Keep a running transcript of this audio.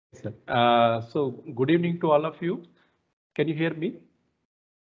Sir. So good evening to all of you. Can you hear me?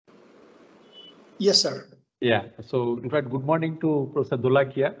 Yes, sir. Yeah. So in fact, good morning to Professor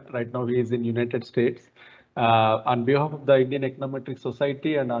Dholakia. Right now he is in United States. On behalf of the Indian Econometric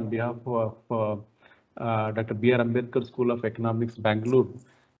Society and on behalf of Dr. B.R. Ambedkar School of Economics, Bengaluru,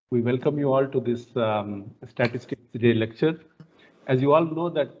 we welcome you all to this Statistics Day lecture. As you all know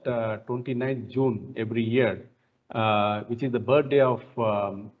that 29th June every year, which is the birthday of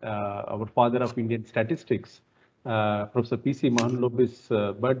our father of Indian statistics, Professor P.C. Mahalanobis'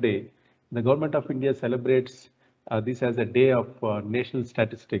 birthday, the government of India celebrates this as a day of national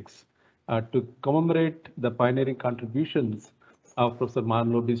statistics to commemorate the pioneering contributions of Professor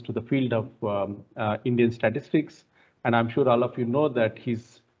Mahalanobis to the field of Indian statistics. And I'm sure all of you know that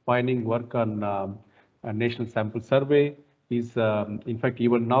his pioneering work on a national sample survey is, in fact,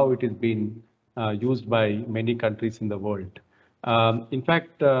 even now it is being used by many countries in the world. In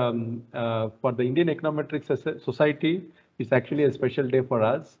fact, for the Indian Econometric Society, it's actually a special day for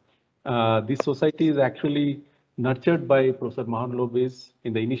us. This society is actually nurtured by Professor Mahalanobis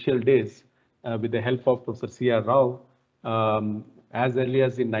in the initial days with the help of Professor C.R. Rao as early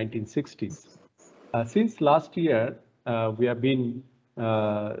as in 1960s. Since last year, we have been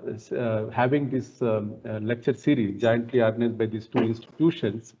having this lecture series jointly organized by these two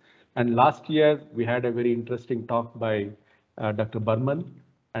institutions. And last year, we had a very interesting talk by Dr. Barman.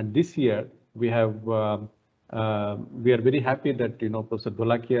 And this year, we are very happy that Professor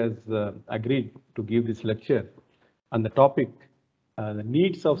Dholakia has agreed to give this lecture on the topic, the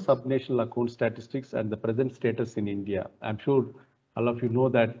needs of subnational account statistics and the present status in India. I'm sure all of you know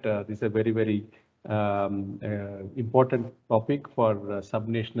that this is a very important topic for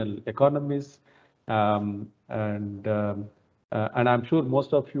subnational economies, and I'm sure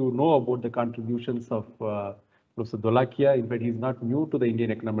most of you know about the contributions of Professor Dholakia. In fact, he's not new to the Indian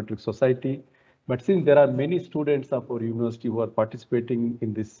Econometric Society, but since there are many students of our university who are participating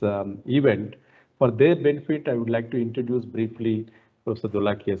in this event, for their benefit, I would like to introduce briefly Professor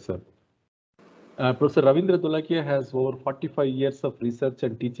Dholakia, sir. Professor Ravindra Dholakia has over 45 years of research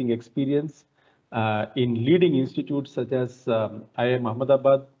and teaching experience in leading institutes such as IIM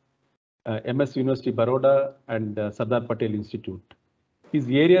Ahmedabad, MS University Baroda, and Sardar Patel Institute. His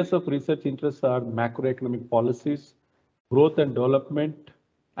areas of research interests are macroeconomic policies, growth and development,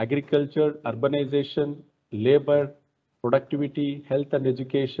 agriculture, urbanization, labor, productivity, health and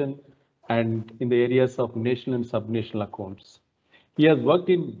education, and in the areas of national and subnational accounts. He has worked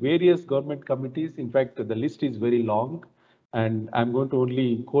in various government committees. In fact, the list is very long, and I'm going to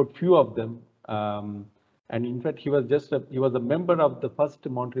only quote few of them. And in fact, he was a member of the first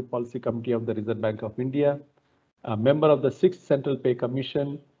Monetary Policy Committee of the Reserve Bank of India, a member of the 6th Central Pay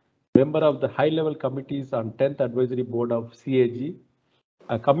Commission, member of the high-level committees on 10th Advisory Board of CAG,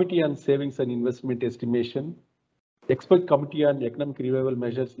 a committee on savings and investment estimation, expert committee on economic revival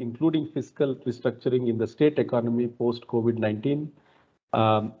measures, including fiscal restructuring in the state economy post-COVID-19,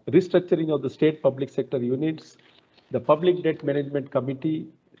 restructuring of the state public sector units, the public debt management committee.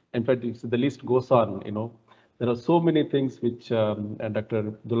 In fact, the list goes on. There are so many things which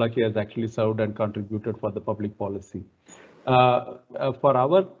Dr. Dholakia has actually served and contributed for the public policy. For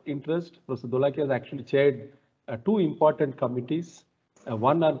our interest, Professor Dholakia has actually chaired two important committees.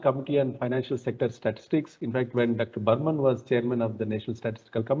 One on Committee on Financial Sector Statistics. In fact, when Dr. Barman was chairman of the National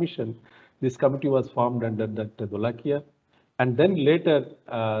Statistical Commission, this committee was formed under Dr. Dholakia. And then later,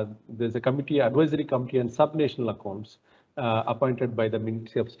 there's a advisory committee on subnational accounts appointed by the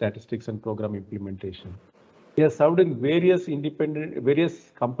Ministry of Statistics and Program Implementation. He has served in various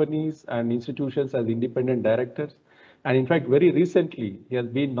companies and institutions as independent directors. And in fact, very recently, he has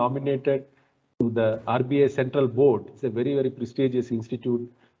been nominated to the RBI Central Board. It's a very prestigious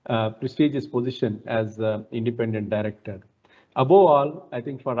institute, prestigious position as independent director. Above all, I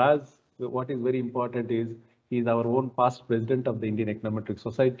think for us, what is very important is he is our own past president of the Indian Econometric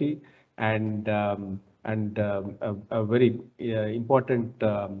Society and a very important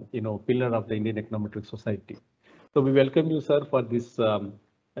pillar of the Indian Econometric Society. So we welcome you, sir, for this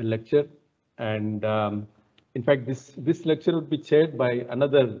lecture. And in fact, this lecture would be chaired by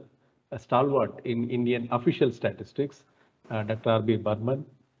another stalwart in Indian official statistics, Dr. R.B. Barman.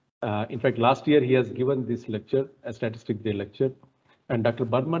 In fact, last year he has given this lecture, a Statistics Day lecture. And Dr.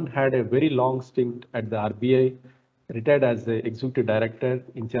 Barman had a very long stint at the RBI, retired as the executive director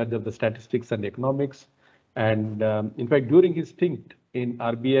in charge of the statistics and economics. And in fact, during his stint in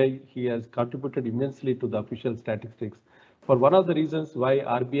RBI, he has contributed immensely to the official statistics. For one of the reasons why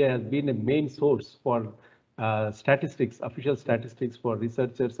RBI has been a main source for statistics, official statistics for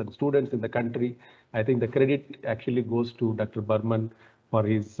researchers and students in the country, I think the credit actually goes to Dr. Barman for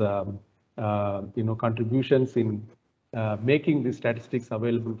his contributions in making these statistics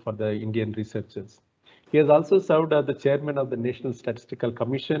available for the Indian researchers. He has also served as the chairman of the National Statistical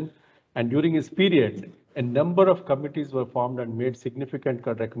Commission, and during his period, a number of committees were formed and made significant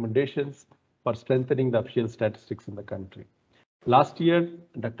recommendations for strengthening the official statistics in the country. Last year,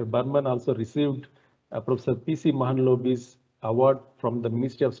 Dr. Barman also received Professor P.C. Mahanlobi's award from the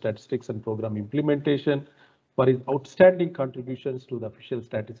Ministry of Statistics and Program Implementation for his outstanding contributions to the official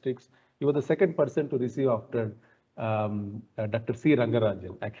statistics. He was the second person to receive after Dr. C.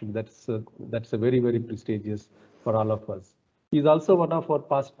 Rangarajan. Actually, that's a very, very prestigious for all of us. He is also one of our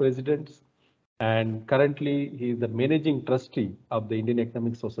past presidents, and currently he is the managing trustee of the Indian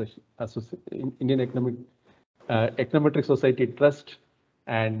Economic Society, Econometric Society Trust.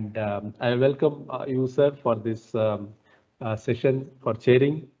 And I welcome you, sir, for this session, for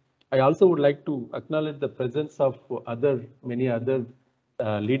chairing. I also would like to acknowledge the presence of many other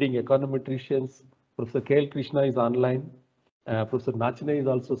leading econometricians. Professor K.L. Krishna is online. Professor Nachane is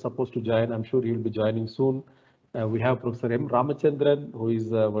also supposed to join. I'm sure he will be joining soon. We have Professor M. Ramachandran, who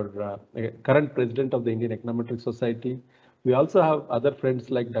is our current president of the Indian Econometric Society. We also have other friends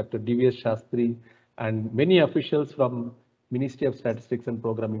like Dr. D.V.S. Shastri and many officials from Ministry of Statistics and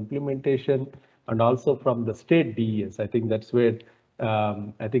Program Implementation, and also from the state DES. I think that's where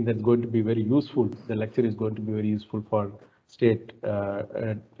I think that's going to be very useful. The lecture is going to be very useful for State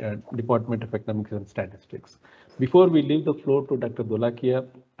Department of Economics and Statistics. Before we leave the floor to Dr. Dholakia,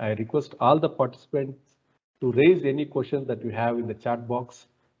 I request all the participants to raise any questions that you have in the chat box.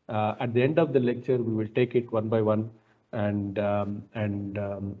 At the end of the lecture, we will take it one by one, and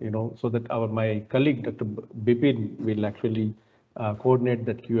so that my colleague Dr. Bipin will actually coordinate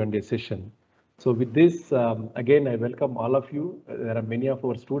that Q&A session. So with this, again, I welcome all of you. There are many of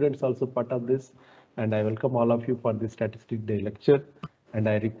our students also part of this, and I welcome all of you for this Statistics Day lecture. And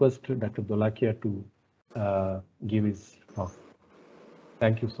I request Dr. Dholakia to give his talk.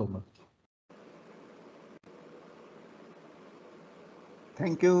 Thank you so much.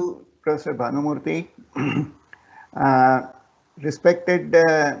 Thank you, Professor Bhanumurthy. Respected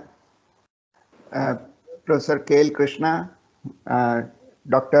Professor K.L. Krishna,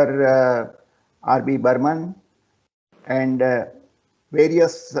 Dr. R.B. Barman, and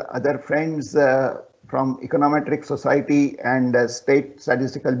various other friends from Econometric Society and State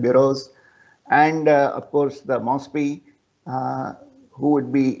Statistical Bureaus, and of course the MOSPI, who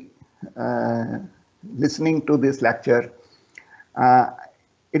would be listening to this lecture.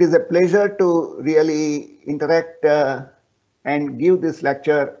 It is a pleasure to really interact and give this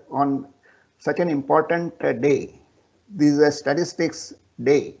lecture on such an important day. This is a Statistics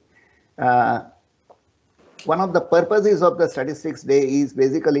Day. One of the purposes of the Statistics Day is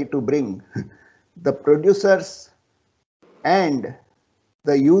basically to bring the producers and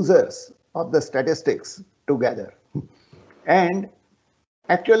the users of the statistics together and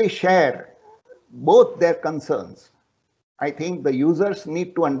actually share both their concerns. I think the users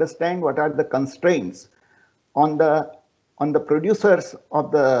need to understand what are the constraints on the producers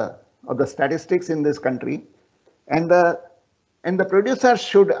of the statistics in this country, and the producers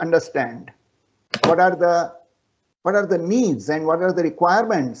should understand what are the needs and what are the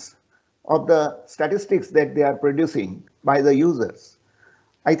requirements of the statistics that they are producing by the users.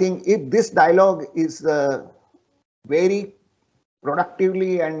 I think if this dialogue is very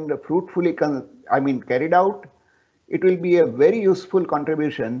productively and fruitfully carried out, it will be a very useful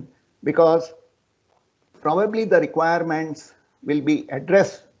contribution, because probably the requirements will be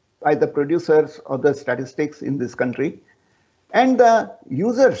addressed by the producers of the statistics in this country, and the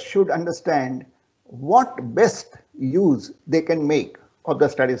users should understand what best use they can make of the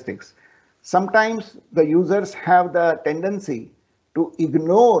statistics. Sometimes the users have the tendency to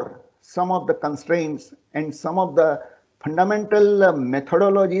ignore some of the constraints and some of the fundamental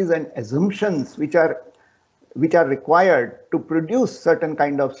methodologies and assumptions which are required to produce certain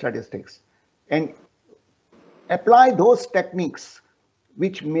kind of statistics, and apply those techniques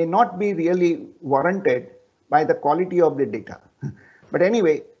which may not be really warranted by the quality of the data. But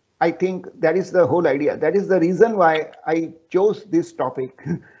anyway, I think that is the whole idea. That is the reason why I chose this topic.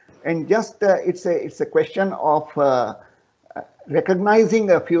 And just it's a question of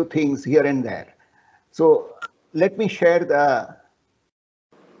recognizing a few things here and there. So let me share the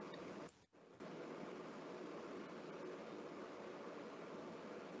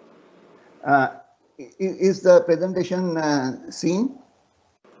is the presentation seen?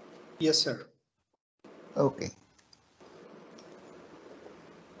 Yes, sir. Okay.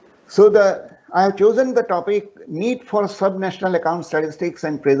 So I have chosen the topic Need for Subnational Account Statistics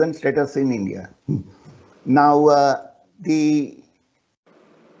and Present Status in India. Now, the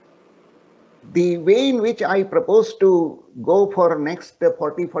The way in which I propose to go for next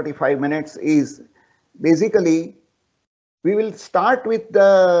 40-45 minutes is basically we will start with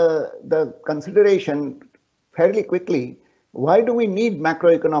the consideration fairly quickly. Why do we need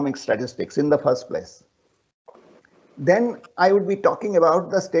macroeconomic statistics in the first place? Then I would be talking about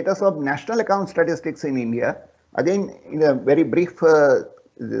the status of national account statistics in India. Again, in a very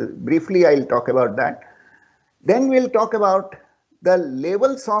briefly, I'll talk about that. Then we'll talk about the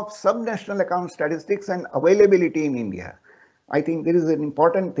levels of subnational account statistics and availability in India. I think there is an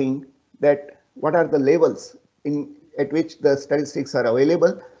important thing that what are the levels at which the statistics are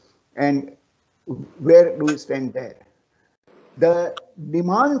available and where do we stand there. The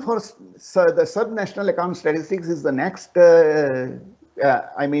demand for the subnational account statistics is the next,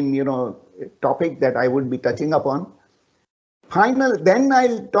 topic that I would be touching upon. Then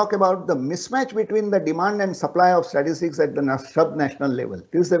I'll talk about the mismatch between the demand and supply of statistics at the subnational level.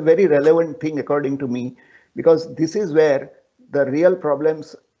 This is a very relevant thing according to me, because this is where the real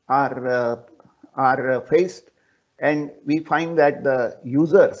problems are faced, and we find that the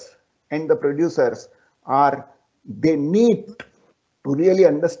users and the producers they need to really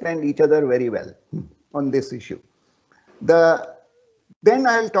understand each other very well on this issue. Then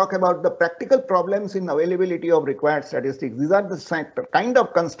I'll talk about the practical problems in availability of required statistics. These are the kind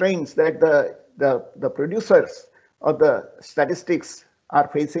of constraints that the producers of the statistics are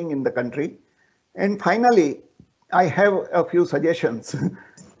facing in the country. And finally, I have a few suggestions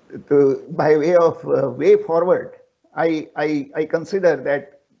by way of way forward. I consider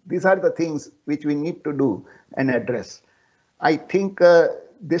that these are the things which we need to do and address. I think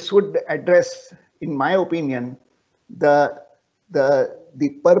this would address, in my opinion, the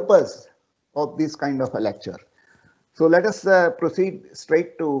purpose of this kind of a lecture. So let us proceed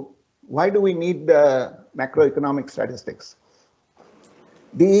straight to why do we need macroeconomic statistics.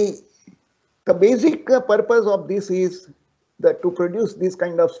 The basic purpose of this is to produce this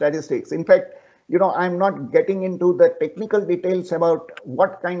kind of statistics. In fact, I'm not getting into the technical details about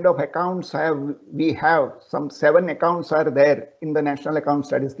what kind of accounts we have. Some 7 accounts are there in the national account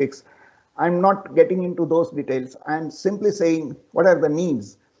statistics. I'm not getting into those details. I'm simply saying what are the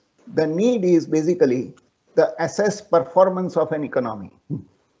needs. The need is basically the assessed performance of an economy.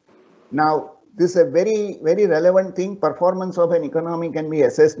 Now, this is a very, very relevant thing. Performance of an economy can be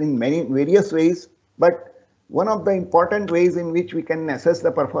assessed in various ways, but one of the important ways in which we can assess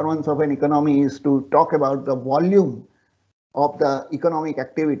the performance of an economy is to talk about the volume of the economic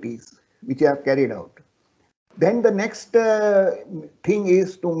activities which are carried out. Then the next thing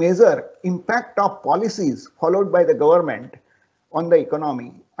is to measure impact of policies followed by the government on the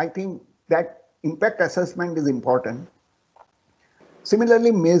economy. I think that impact assessment is important.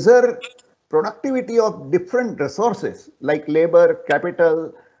 Similarly, measure productivity of different resources like labor,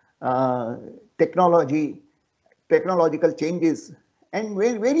 capital, technological changes, and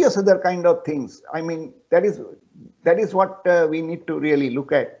various other kind of things. I mean, that is what we need to really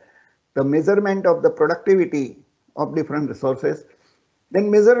look at. The measurement of the productivity of different resources. Then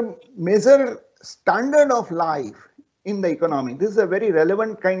measure standard of life in the economy. This is a very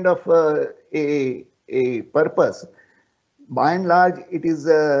relevant kind of a purpose. By and large, it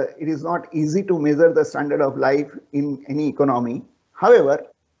is not easy to measure the standard of life in any economy. However,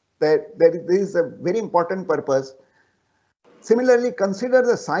 there is a very important purpose. Similarly, consider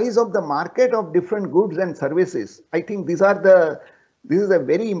the size of the market of different goods and services. I think this is a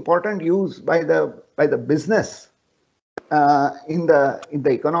very important use by the business in the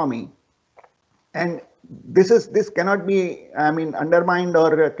economy, and this cannot be undermined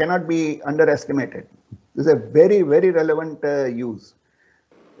or cannot be underestimated. This is a very, very relevant use,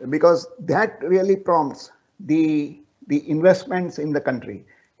 because that really prompts the investments in the country,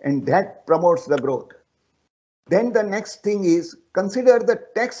 and that promotes the growth. Then the next thing is consider the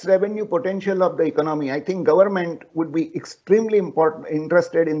tax revenue potential of the economy. I think government would be extremely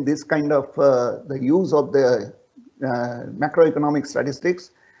interested in this kind of the use of the macroeconomic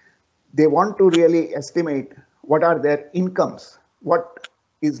statistics. They want to really estimate what are their incomes, what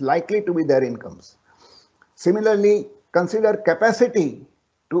is likely to be their incomes. Similarly, consider capacity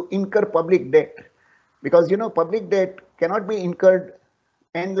to incur public debt, because public debt cannot be incurred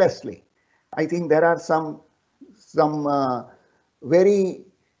endlessly. I think there are some very,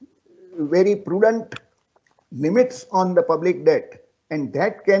 very prudent limits on the public debt, and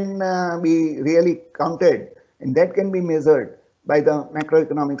that can be really counted, and that can be measured by the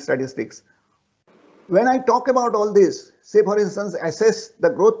macroeconomic statistics. When I talk about all this, say for instance, assess the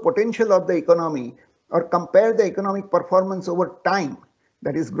growth potential of the economy or compare the economic performance over time,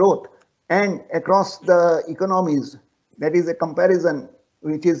 that is growth, and across the economies, that is a comparison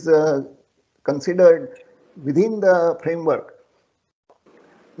which is considered within the framework.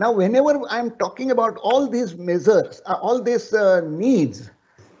 Now, whenever I'm talking about all these measures, all these needs,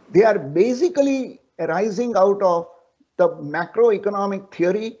 they are basically arising out of the macroeconomic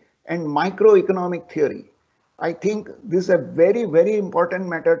theory and microeconomic theory. I think this is a very, very important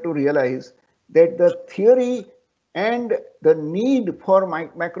matter to realize that the theory and the need for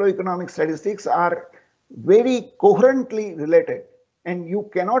macroeconomic statistics are very coherently related, and you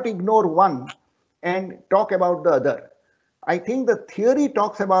cannot ignore one and talk about the other. I think the theory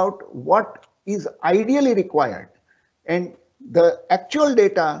talks about what is ideally required, and the actual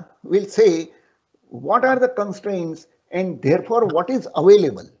data will say what are the constraints and therefore what is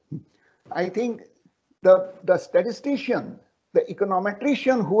available. I think the statistician, the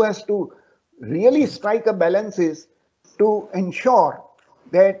econometrician who has to really strike a balance is to ensure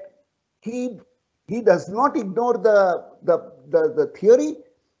that he does not ignore the theory,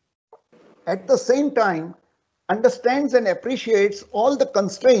 at the same time understands and appreciates all the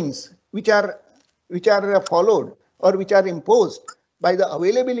constraints which are followed or which are imposed by the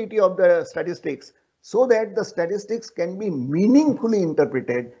availability of the statistics, so that the statistics can be meaningfully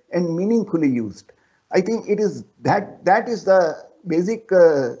interpreted and meaningfully used. I think it is that is the basic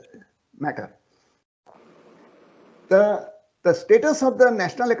matter. The status of the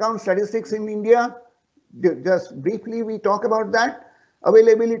national account statistics in India, just briefly we talk about that.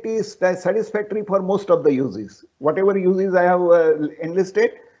 Availability is satisfactory for most of the uses. Whatever uses I have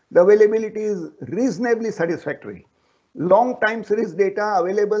enlisted, the availability is reasonably satisfactory. Long time series data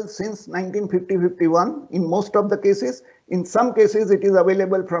available since 1950-51 in most of the cases. In some cases it is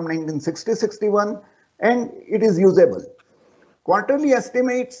available from 1960-61 and it is usable. Quarterly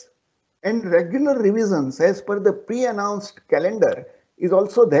estimates and regular revisions as per the pre-announced calendar is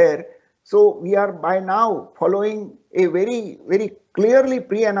also there. So we are by now following a very, very clearly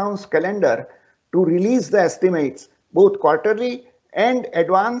pre-announced calendar to release the estimates, both quarterly and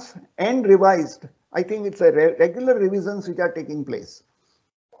advanced and revised. I think it's a regular revisions which are taking place.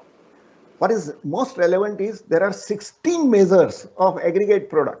 What is most relevant is there are 16 measures of aggregate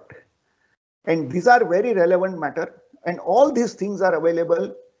product, and these are very relevant matter, and all these things are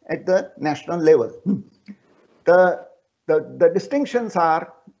available at the national level. The distinctions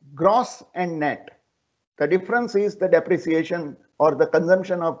are gross and net. The difference is the depreciation or the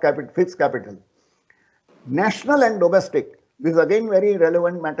consumption of fixed capital. National and domestic, this is again very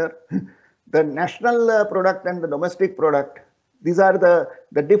relevant matter. The national product and the domestic product, these are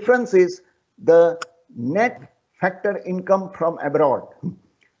the difference is the net factor income from abroad.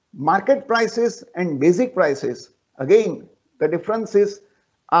 Market prices and basic prices, again the differences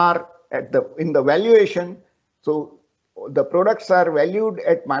are in the valuation. So the products are valued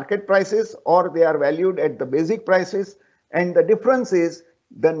at market prices or they are valued at the basic prices, and the difference is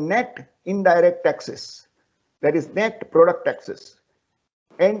the net indirect taxes, that is net product taxes.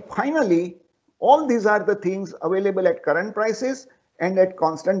 And finally, all these are the things available at current prices and at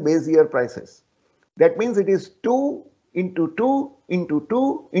constant base year prices. That means it is 2 into 2 into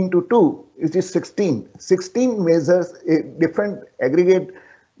 2 into 2, which is 16. 16 measures,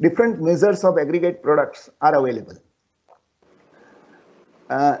 different measures of aggregate products are available.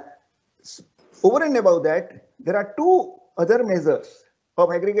 Over and above that, there are two other measures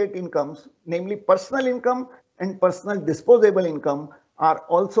of aggregate incomes, namely personal income and personal disposable income are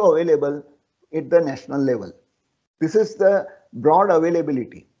also available at the national level. This is the broad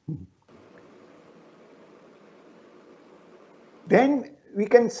availability. Then we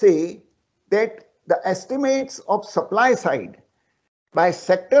can say that the estimates of supply side by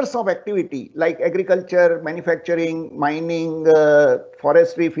sectors of activity like agriculture, manufacturing, mining,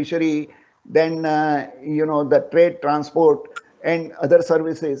 forestry, fishery, then the trade, transport and other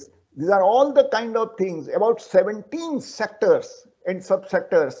services. These are all the kind of things. About 17 sectors and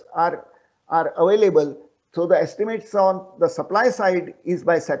subsectors are available. So the estimates on the supply side is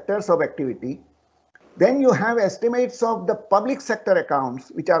by sectors of activity. Then you have estimates of the public sector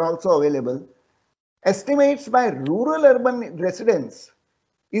accounts which are also available. Estimates by rural urban residents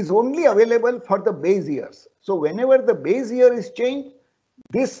is only available for the base years. So whenever the base year is changed,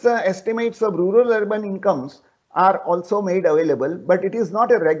 these estimates of rural urban incomes are also made available, but it is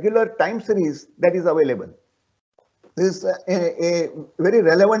not a regular time series that is available. This is a very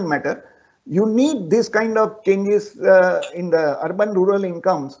relevant matter. You need this kind of changes in the urban rural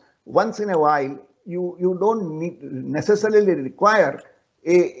incomes once in a while. You don't necessarily require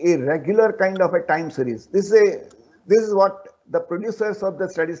a regular kind of a time series. This is what the producers of the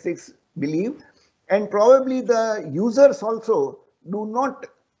statistics believe, and probably the users also do not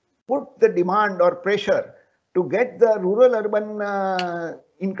put the demand or pressure to get the rural urban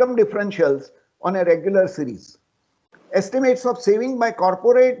income differentials on a regular series. Estimates of saving by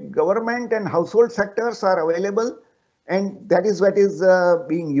corporate, government and household sectors are available, and that is what is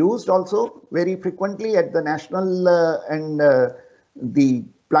being used also very frequently at the national and the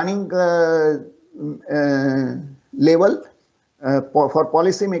planning level for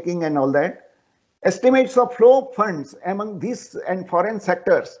policy making and all that. Estimates of flow of funds among these and foreign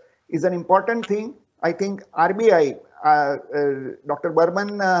sectors is an important thing. I think RBI, Dr.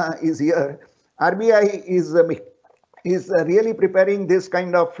 Barman is here. RBI is really preparing this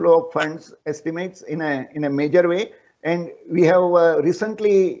kind of flow of funds estimates in a major way, and we have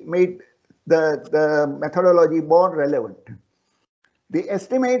recently made the methodology more relevant. The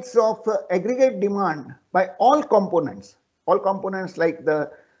estimates of aggregate demand by all components like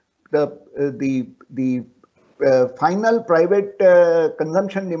the final private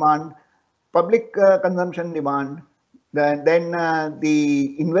consumption demand, public consumption demand, then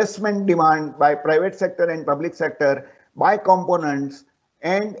the investment demand by private sector and public sector, by components,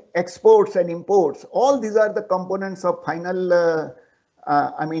 and exports and imports. All these are the components of final,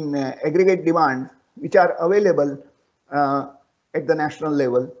 aggregate demand, which are available at the national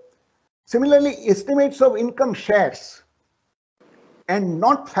level. Similarly, estimates of income shares and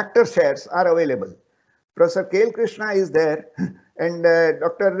not factor shares are available. Professor K.L. Krishna is there and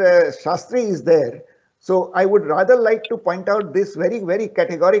Dr. Shastri is there. So I would rather like to point out this very, very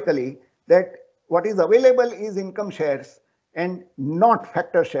categorically, that what is available is income shares and not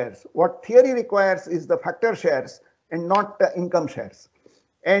factor shares. What theory requires is the factor shares and not income shares.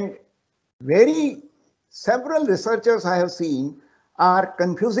 And several researchers I have seen are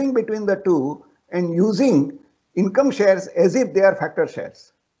confusing between the two and using income shares as if they are factor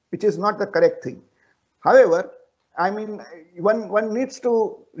shares, which is not the correct thing. However, one needs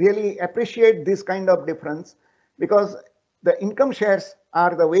to really appreciate this kind of difference, because the income shares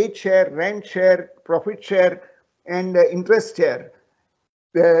are the wage share, rent share, profit share, and interest share,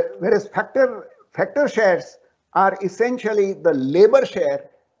 whereas factor shares are essentially the labor share,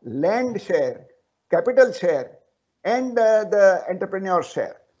 land share, capital share, and the entrepreneur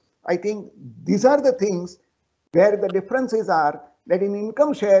share. I think these are the things where the differences are, that in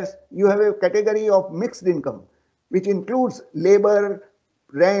income shares, you have a category of mixed income, which includes labor,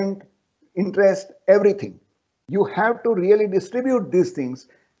 rent, interest, everything. You have to really distribute these things.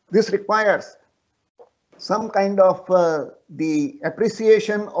 This requires some kind of the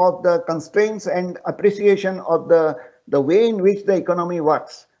appreciation of the constraints and appreciation of the way in which the economy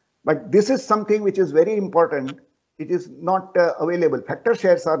works. But this is something which is very important. It is not available. Factor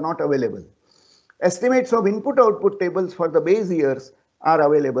shares are not available. Estimates of input-output tables for the base years are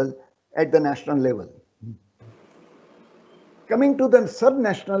available at the national level. Coming to the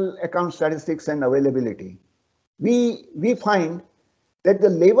subnational account statistics and availability, we find that the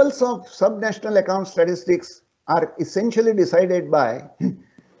levels of subnational account statistics are essentially decided by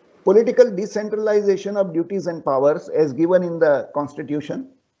political decentralization of duties and powers as given in the Constitution.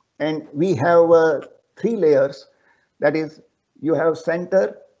 And we have 3 layers, that is, you have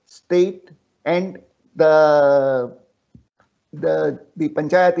center, state, and the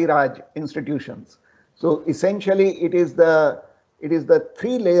Panchayati Raj institutions. So essentially, it is the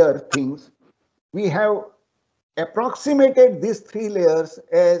 3-layer things. We have approximated these 3 layers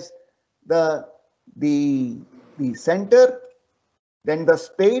as the center, then the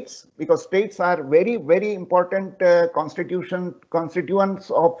states, because states are very, very important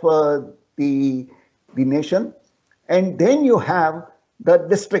constituents of the nation, and then you have the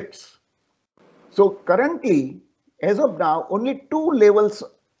districts. So currently, as of now, only 2 levels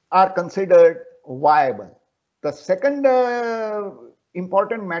are considered viable. The second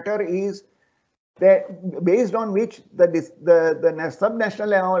important matter is that based on which the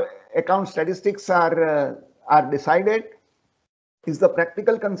subnational account statistics are decided is the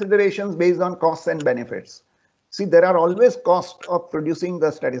practical considerations based on costs and benefits. See, there are always costs of producing the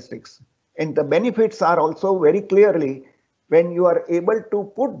statistics, and the benefits are also very clearly when you are able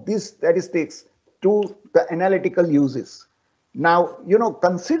to put these statistics to the analytical uses. Now,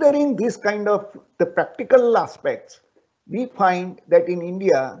 considering this kind of the practical aspects, we find that in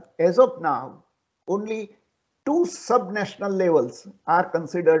India, as of now, only 2 subnational levels are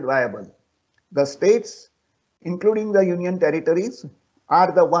considered viable. The states, including the union territories,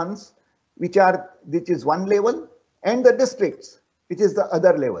 are the ones which is one level, and the districts, which is the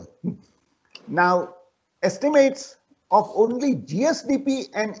other level. Now, estimates of only GSDP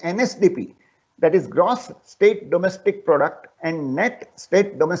and NSDP, that is gross state domestic product and net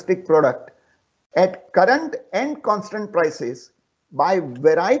state domestic product, at current and constant prices by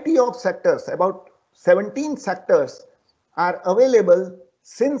variety of sectors, about 17 sectors are available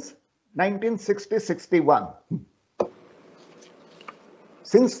since 1960-61.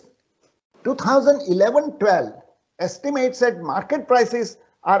 Since 2011-12, estimates at market prices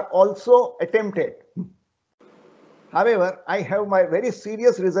are also attempted. However, I have my very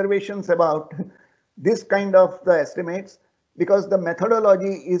serious reservations about this kind of the estimates, because the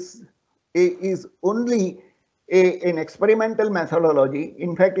methodology is only an experimental methodology.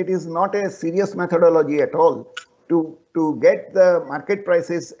 In fact, it is not a serious methodology at all to get the market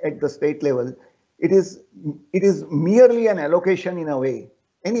prices at the state level. It is merely an allocation in a way.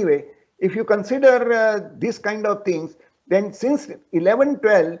 Anyway, if you consider this kind of things, then since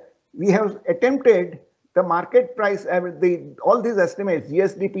 11-12, we have attempted the market price, all these estimates,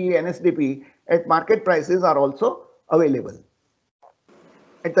 GSDP, NSDP, at market prices are also available.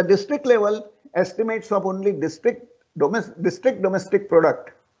 At the district level, estimates of only district domestic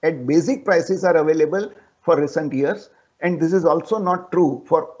product at basic prices are available for recent years, and this is also not true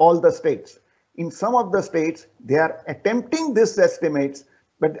for all the states. In some of the states, they are attempting these estimates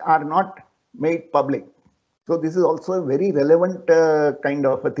but are not made public. So this is also a very relevant kind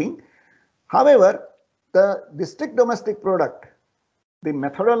of a thing. However, the district domestic product, the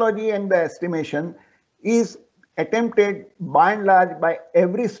methodology and the estimation is attempted by and large by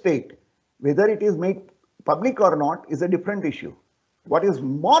every state. Whether it is made public or not is a different issue. What is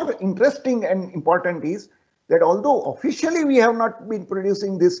more interesting and important is that although officially we have not been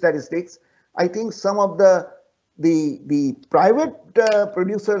producing these statistics, I think some of the private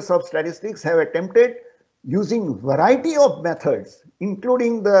producers of statistics have attempted using variety of methods,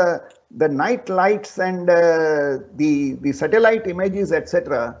 including the night lights and the satellite images,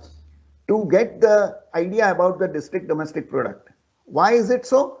 etc., to get the idea about the district domestic product. Why is it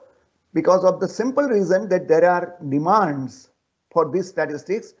so? Because of the simple reason that there are demands for these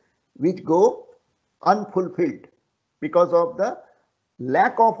statistics which go unfulfilled because of the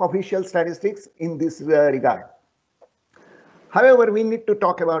lack of official statistics in this regard. However, we need to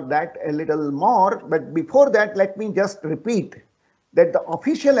talk about that a little more, but before that, let me just repeat that the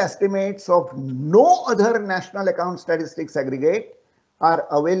official estimates of no other national account statistics aggregate are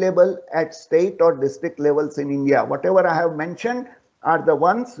available at state or district levels in India. Whatever I have mentioned are the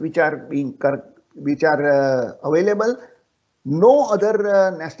ones which are available. No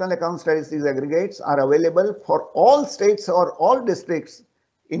other national account statistics aggregates are available for all states or all districts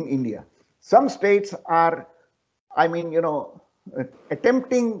in India. Some states are,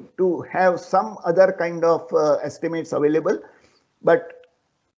 attempting to have some other kind of estimates available, but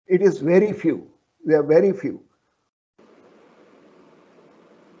it is very few. They are very few.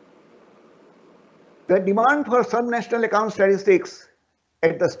 The demand for some national account statistics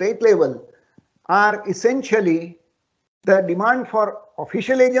at the state level are essentially the demand for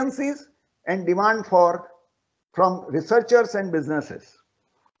official agencies and demand from researchers and businesses.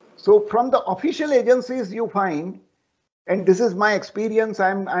 So from the official agencies you find, and this is my experience,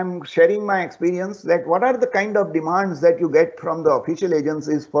 I'm sharing my experience, that what are the kind of demands that you get from the official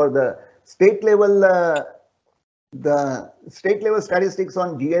agencies for the state level statistics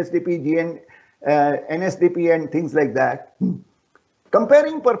on GSDP, NSDP and things like that.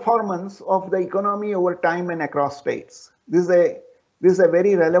 Comparing performance of the economy over time and across states. This is a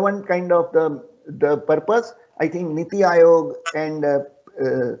very relevant kind of the purpose. I think Niti Aayog and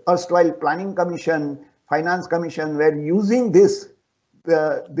erstwhile Planning Commission, Finance Commission were using these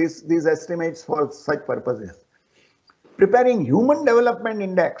estimates for such purposes. Preparing Human Development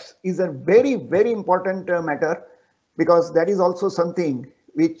Index is a very, very important matter, because that is also something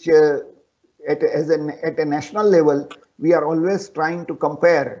which at a national level we are always trying to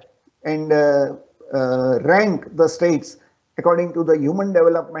compare and rank the states according to the Human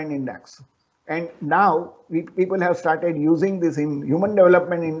Development Index. And now people have started using this in Human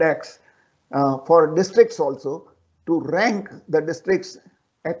Development Index for districts also, to rank the districts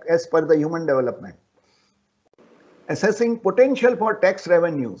as per the human development. Assessing potential for tax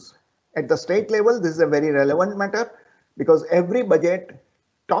revenues. At the state level, this is a very relevant matter, because every budget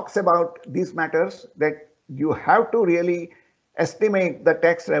talks about these matters, that you have to really estimate the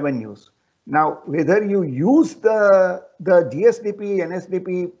tax revenues. Now, whether you use the GSDP,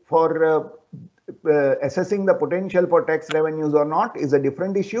 NSDP for assessing the potential for tax revenues or not is a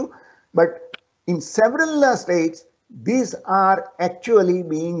different issue. But in several states, these are actually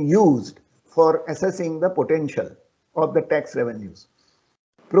being used for assessing the potential of the tax revenues.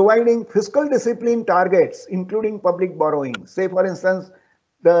 Providing fiscal discipline targets, including public borrowing. Say, for instance,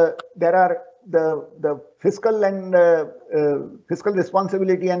 there are the Fiscal and Fiscal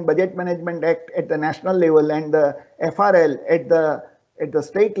Responsibility and Budget Management Act at the national level, and the FRL at the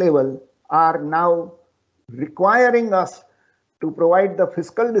state level are now requiring us to provide the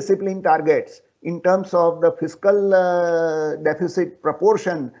fiscal discipline targets in terms of the fiscal deficit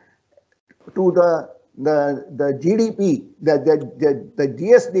proportion to the GDP, the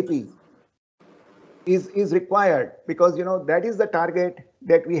GSDP is required, because that is the target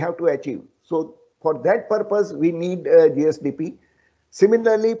that we have to achieve. So for that purpose we need GSDP.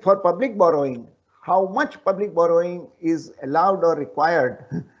 Similarly, for public borrowing, how much public borrowing is allowed or required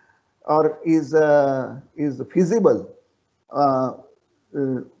or is feasible,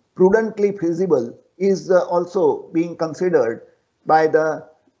 prudently feasible, is also being considered by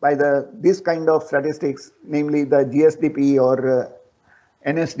this kind of statistics, namely the GSDP or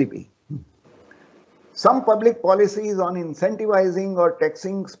NSDP. Some public policies on incentivizing or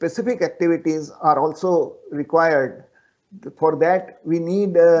taxing specific activities are also required. For that, we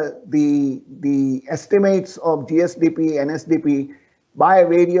need the estimates of GSDP, NSDP by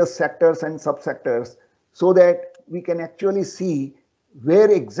various sectors and subsectors, so that we can actually see where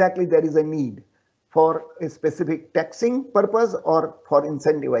exactly there is a need for a specific taxing purpose or for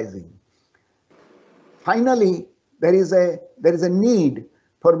incentivizing. Finally, there is a need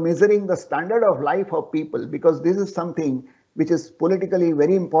for measuring the standard of life of people, because this is something which is politically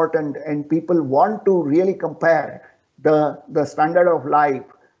very important, and people want to really compare the standard of life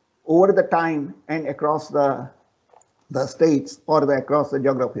over the time and across the states or across the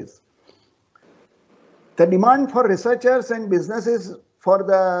geographies. The demand for researchers and businesses for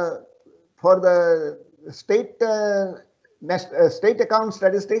the state account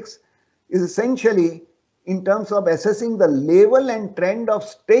statistics is essentially in terms of assessing the level and trend of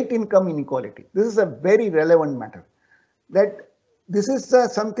state income inequality. This is a very relevant matter. That this is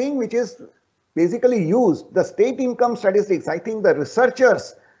something which is basically used, the state income statistics. I think the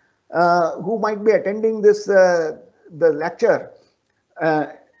researchers who might be attending this the lecture,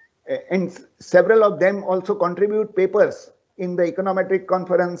 and several of them also contribute papers in the Econometric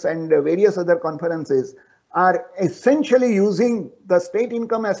conference and various other conferences, are essentially using the state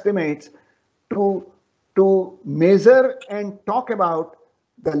income estimates to measure and talk about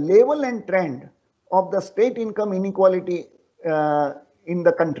the level and trend of the state income inequality in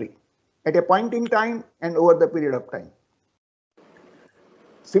the country at a point in time and over the period of time.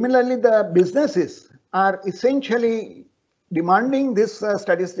 Similarly, the businesses are essentially demanding this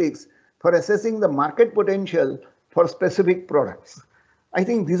statistics for assessing the market potential for specific products. I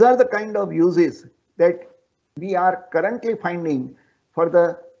think these are the kind of uses that we are currently finding for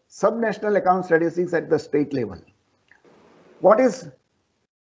the subnational account statistics at the state level. What is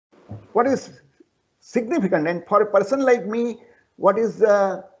significant, and for a person like me, what is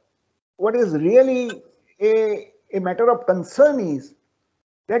really a matter of concern is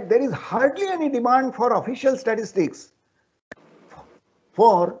that there is hardly any demand for official statistics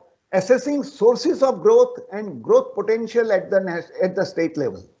for assessing sources of growth and growth potential at the state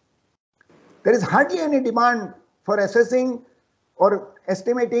level. There is hardly any demand for assessing or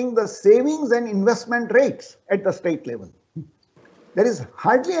estimating the savings and investment rates at the state level. There is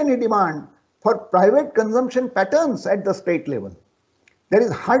hardly any demand for private consumption patterns at the state level. There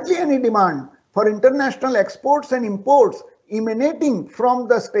is hardly any demand for international exports and imports emanating from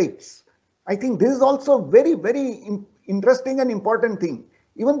the states. I think this is also very, very interesting and important thing.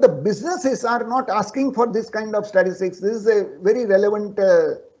 Even the businesses are not asking for this kind of statistics. This is a very relevant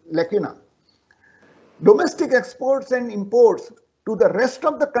lacuna. Domestic exports and imports to the rest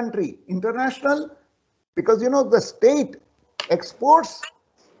of the country, international, because the state exports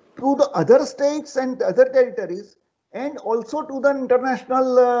to the other states and other territories, and also to the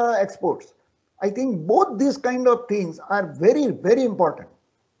international exports. I think both these kind of things are very, very important.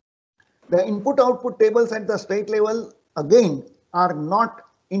 The input-output tables at the state level, again, are not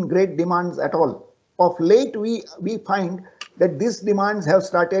in great demands at all. Of late, we find that these demands have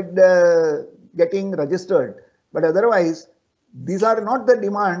started getting registered, but otherwise, these are not the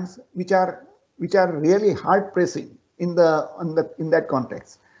demands which are really hard pressing in that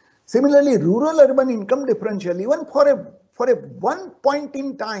context. Similarly, rural-urban income differential, even for a one point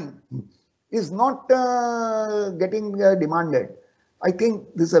in time, is not getting demanded. I think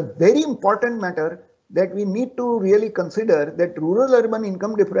this is a very important matter that we need to really consider, that rural-urban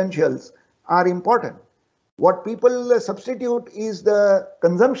income differentials are important. What people substitute is the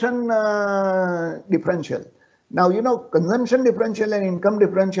consumption differential. Now, consumption differential and income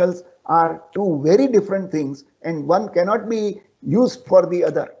differentials are two very different things, and one cannot be used for the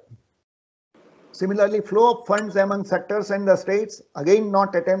other. Similarly, flow of funds among sectors and the states, again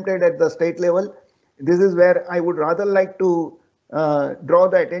not attempted at the state level. This is where I would rather like to draw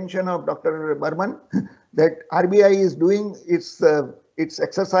the attention of Dr. Barman that RBI is doing its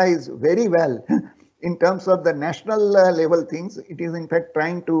exercise very well in terms of the national level things. It is in fact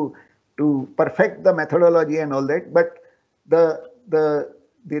trying to perfect the methodology and all that, but the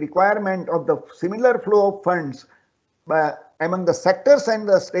requirement of the similar flow of funds among the sectors and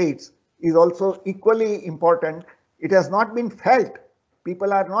the states is also equally important. It has not been felt.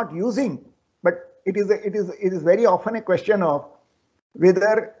 People are not using, but it is very often a question of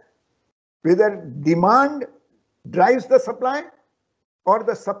whether demand drives the supply or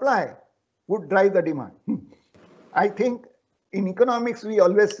the supply would drive the demand. I think in economics we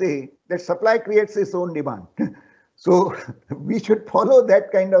always say that supply creates its own demand. So we should follow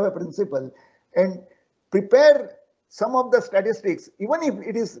that kind of a principle and prepare some of the statistics. Even if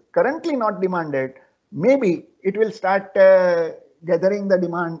it is currently not demanded, maybe it will start gathering the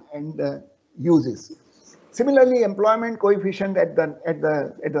demand and uses. Similarly, employment coefficient at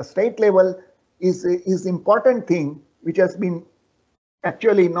the state level is important thing which has been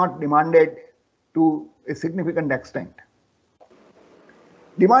actually not demanded to a significant extent.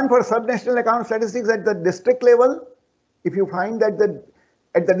 Demand for subnational account statistics at the district level, if you find that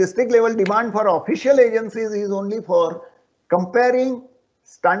at the district level demand for official agencies is only for comparing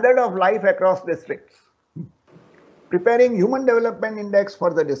standard of life across districts, preparing human development index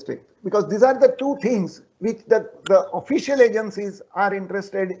for the district, because these are the two things which the official agencies are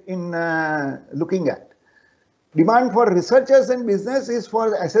interested in looking at. Demand for researchers and business is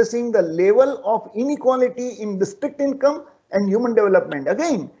for assessing the level of inequality in district income and human development.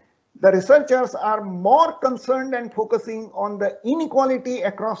 Again, the researchers are more concerned and focusing on the inequality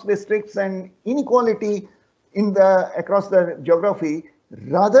across districts and inequality across the geography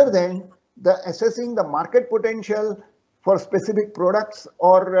rather than assessing the market potential for specific products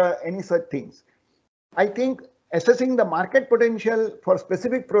or any such things. I think assessing the market potential for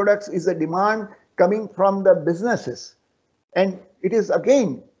specific products is a demand coming from the businesses, and it is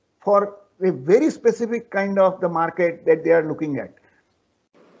again for a very specific kind of the market that they are looking at.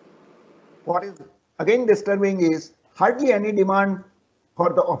 What is again disturbing is hardly any demand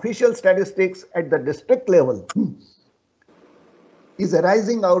for the official statistics at the district level is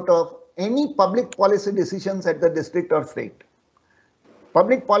arising out of any public policy decisions at the district or state.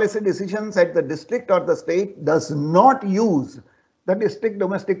 Public policy decisions at the district or the state does not use the district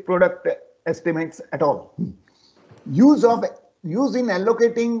domestic product estimates at all. Use in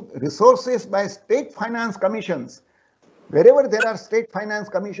allocating resources by state finance commissions, wherever there are state finance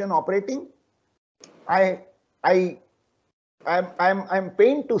commission operating, I'm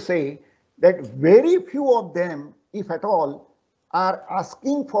pained to say that very few of them, if at all, are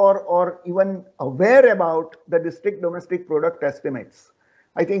asking for or even aware about the district domestic product estimates.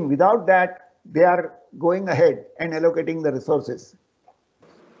 I think without that, they are going ahead and allocating the resources.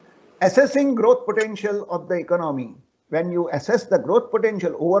 Assessing growth potential of the economy. When you assess the growth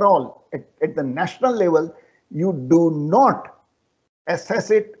potential overall at the national level, you do not assess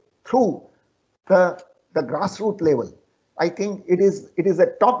it through the grassroots level. I think it is a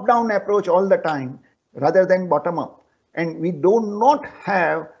top-down approach all the time rather than bottom-up. And we do not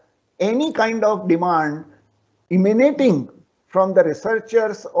have any kind of demand emanating from the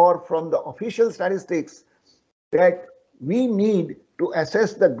researchers or from the official statistics that we need to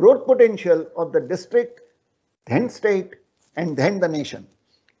assess the growth potential of the district, then state, and then the nation.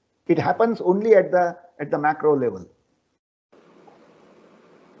 It happens only at the macro level.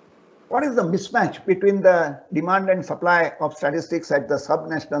 What is the mismatch between the demand and supply of statistics at the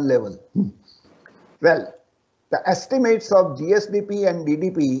subnational level? Well, the estimates of GSDP and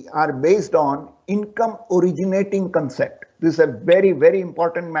GDP are based on income originating concept. This is a very, very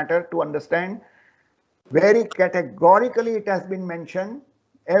important matter to understand. Very categorically it has been mentioned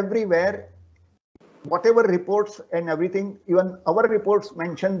everywhere, whatever reports and everything, even our reports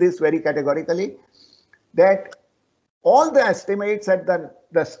mention this very categorically, that all the estimates at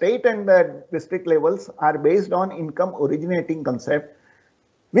the state and the district levels are based on income originating concept,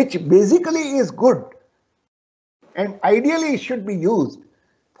 which basically is good and ideally should be used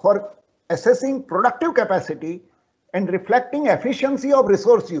for assessing productive capacity and reflecting efficiency of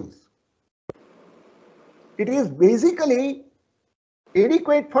resource use. It is basically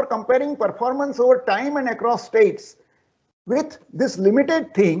adequate for comparing performance over time and across states with this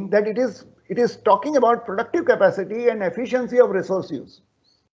limited thing that it is talking about productive capacity and efficiency of resource use.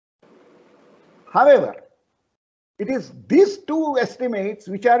 However, it is these two estimates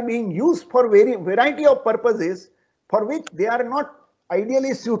which are being used for variety of purposes for which they are not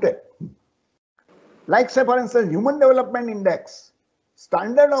ideally suited. Like say for instance, Human Development Index,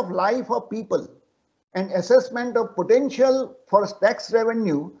 standard of life of people, and assessment of potential for tax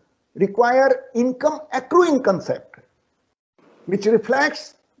revenue require income accruing concept, which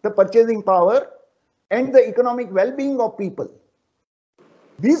reflects the purchasing power and the economic well-being of people.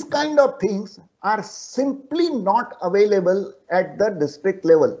 These kind of things are simply not available at the district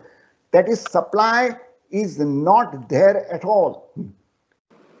level. That is, supply is not there at all.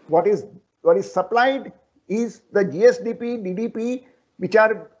 What is supplied is the GSDP, DDP, which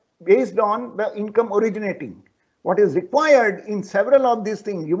are based on the income originating. What is required in several of these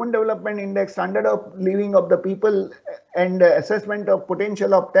things, Human Development Index, standard of living of the people, and assessment of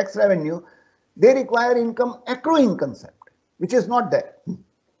potential of tax revenue, they require income accruing concept, which is not there.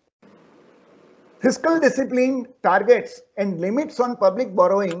 Fiscal discipline targets and limits on public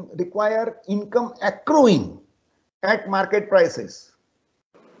borrowing require income accruing at market prices.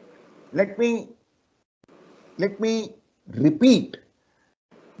 Let me repeat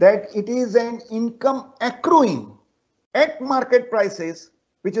that it is an income accruing at market prices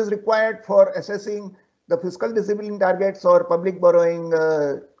which is required for assessing the fiscal discipline targets or public borrowing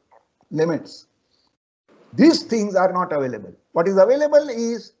limits. These things are not available. What is available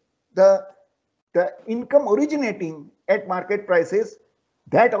is the income originating at market prices,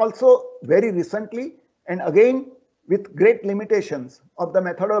 that also very recently, and again with great limitations of the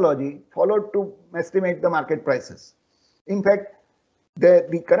methodology followed to estimate the market prices. In fact,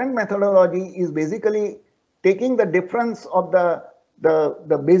 the current methodology is basically taking the difference of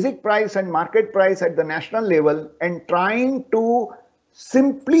the basic price and market price at the national level and trying to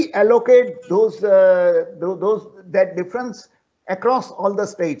simply allocate that difference across all the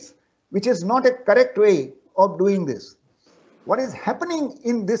states, which is not a correct way of doing this. What is happening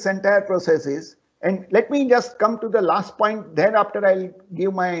in this entire process is, and let me just come to the last point, thereafter I'll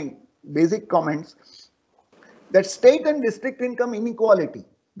give my basic comments, that state and district income inequality.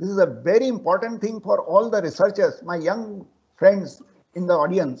 This is a very important thing for all the researchers. My young friends in the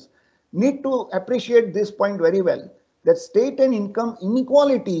audience need to appreciate this point very well, that state and income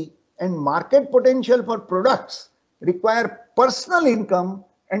inequality and market potential for products require personal income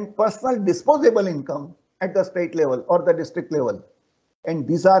and personal disposable income at the state level or the district level, and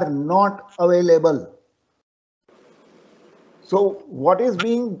these are not available. So what is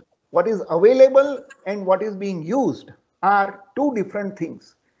available and what is being used are two different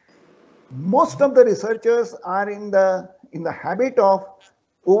things. Most of the researchers are in the habit of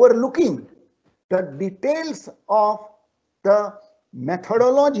overlooking the details of the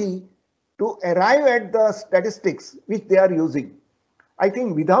methodology to arrive at the statistics which they are using. I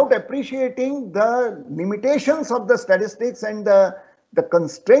think without appreciating the limitations of the statistics and the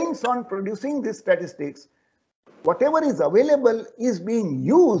constraints on producing these statistics, whatever is available is being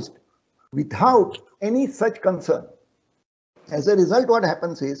used without any such concern. As a result, what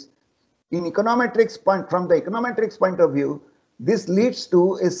happens is, from the econometrics point of view, this leads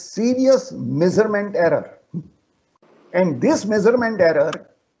to a serious measurement error. And this measurement error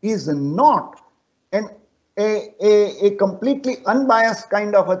is not a completely unbiased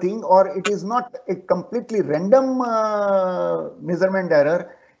kind of a thing, or it is not a completely random measurement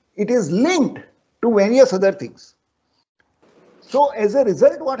error. It is linked to various other things. So as a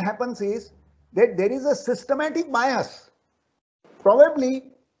result, what happens is that there is a systematic bias.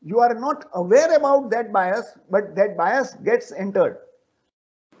 Probably you are not aware about that bias, but that bias gets entered.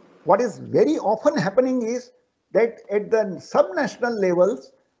 What is very often happening is that at the subnational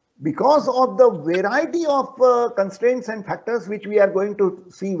levels, because of the variety of constraints and factors which we are going to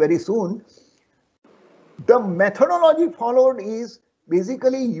see very soon, the methodology followed is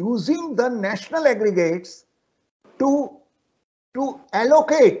basically using the national aggregates to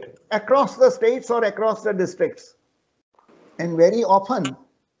allocate across the states or across the districts. And very often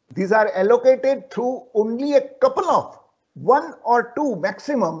these are allocated through only a couple of, one or two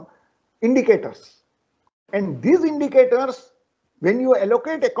maximum indicators. And these indicators, when you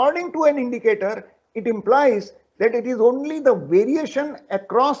allocate according to an indicator, it implies that it is only the variation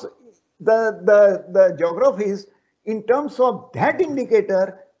across the geographies in terms of that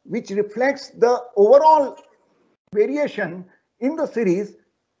indicator which reflects the overall variation in the series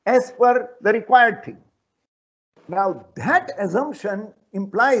as per the required thing. Now that assumption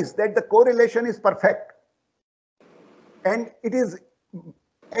implies that the correlation is perfect, and it is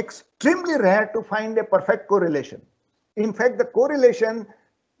extremely rare to find a perfect correlation. In fact, the correlation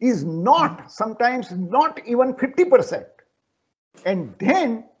is sometimes not even 50%. And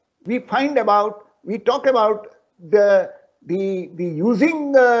then we talk about the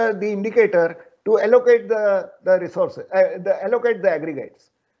using the indicator to allocate the resources, allocate the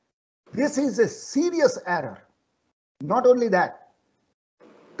aggregates. This is a serious error. Not only that,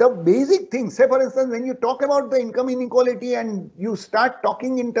 the basic thing, say for instance, when you talk about the income inequality and you start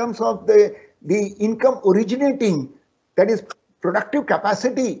talking in terms of the income originating, that is productive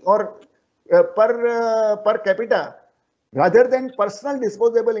capacity or per capita rather than personal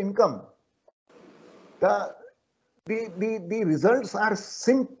disposable income, the results are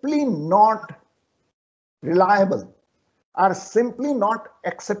simply not reliable, are simply not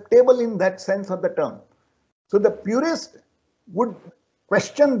acceptable in that sense of the term. So the purist would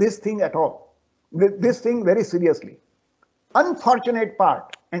question this thing at all, this thing very seriously. Unfortunate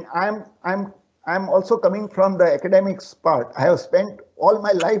part, and I'm also coming from the academics part. I have spent all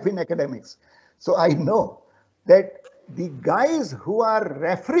my life in academics, so I know that the guys who are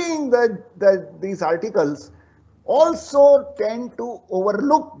refereeing these articles also tend to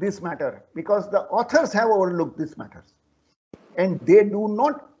overlook this matter because the authors have overlooked this matter, and they do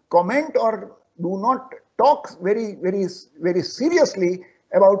not comment or do not talk very seriously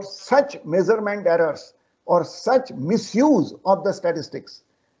about such measurement errors or such misuse of the statistics.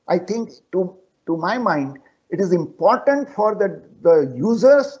 I think to my mind, it is important for the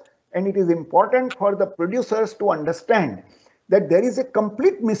users and it is important for the producers to understand that there is a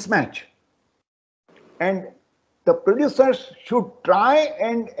complete mismatch, and the producers should try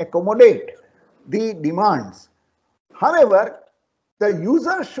and accommodate the demands. However, the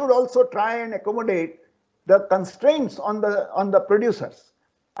users should also try and accommodate the constraints on the producers.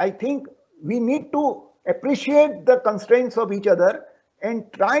 I think we need to appreciate the constraints of each other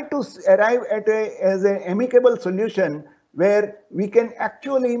and try to arrive at as an amicable solution where we can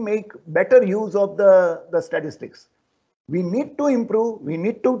actually make better use of the statistics. We need to improve, we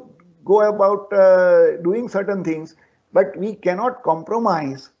need to go about doing certain things, but we cannot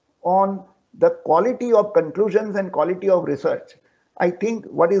compromise on the quality of conclusions and quality of research. I think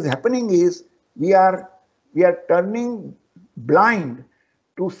what is happening is we are turning blind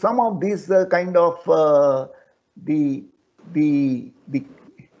to some of these kind of the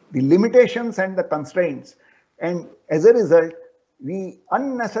limitations and the constraints, and as a result we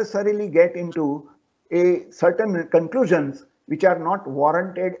unnecessarily get into a certain conclusions which are not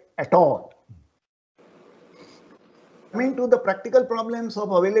warranted at all. Coming to the practical problems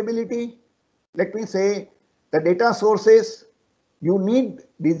of availability, let me say the data sources, you need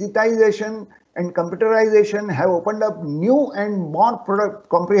digitization and computerization have opened up new and more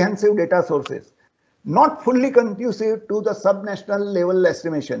comprehensive data sources, not fully conducive to the subnational level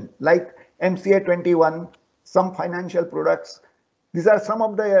estimation like MCA 21, some financial products. These are some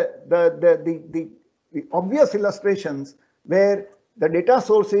of the obvious illustrations where the data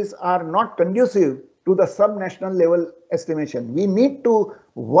sources are not conducive to the subnational level estimation. We need to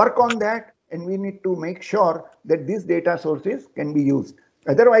work on that, and we need to make sure that these data sources can be used.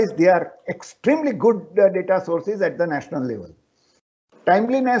 Otherwise, they are extremely good data sources at the national level.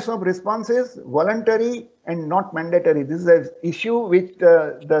 Timeliness of responses, voluntary and not mandatory. This is an issue which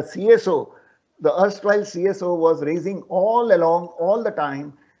the CSO, the erstwhile CSO, was raising all along, all the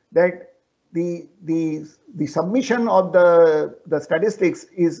time, that the submission of the statistics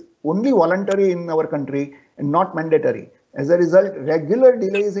is only voluntary in our country and not mandatory. As a result, regular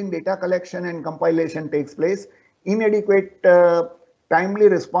delays in data collection and compilation takes place. Inadequate timely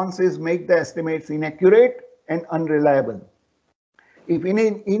responses make the estimates inaccurate and unreliable. If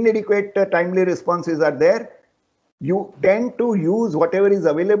inadequate timely responses are there, you tend to use whatever is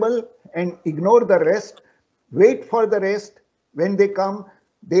available and ignore the rest, wait for the rest. When they come,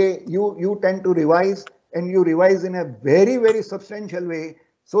 you tend to revise, and you revise in a very substantial way,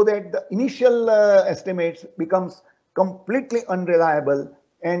 so that the initial estimates becomes completely unreliable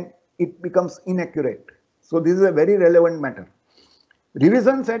and it becomes inaccurate. So this is a very relevant matter.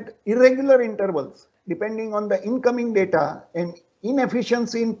 Revisions at irregular intervals depending on the incoming data and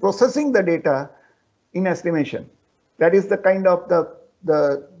inefficiency in processing the data in estimation. That is the kind of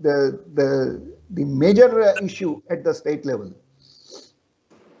the major issue at the state level.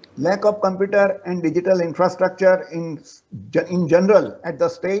 Lack of computer and digital infrastructure in general at the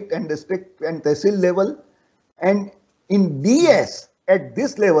state and district and tehsil level, and in DS at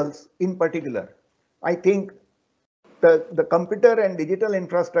these levels in particular. I think the computer and digital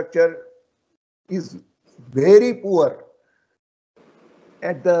infrastructure is very poor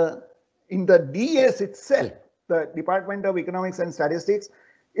at in the DS itself, the Department of Economics and Statistics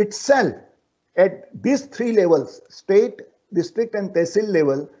itself. At these three levels, state, district and tehsil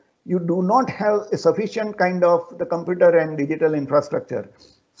level, you do not have a sufficient kind of the computer and digital infrastructure,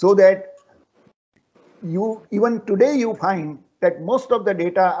 so that even today you find that most of the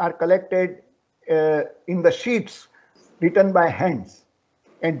data are collected in the sheets written by hands,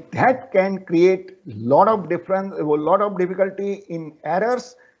 and that can create a lot of difficulty in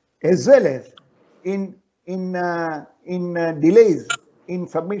errors as well as in delays in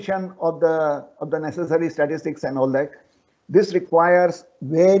submission of the necessary statistics and all that. this requires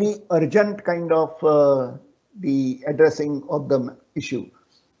very urgent kind of the addressing of the issue.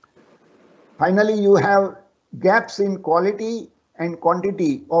 Finally, you have gaps in quality and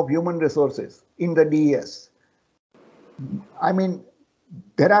quantity of human resources in the DES. I mean,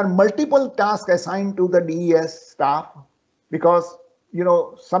 there are multiple tasks assigned to the DES staff because, you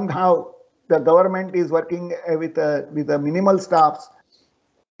know, somehow the government is working with a minimal staffs,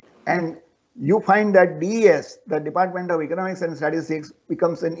 and you find that DES, the Department of Economics and Statistics,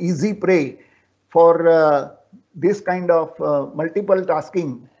 becomes an easy prey for this kind of multiple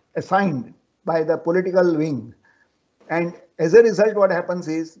tasking assigned by the political wing. And as a result, what happens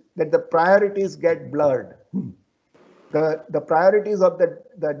is that the priorities get blurred. The priorities of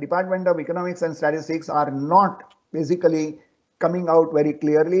the Department of Economics and Statistics are not basically coming out very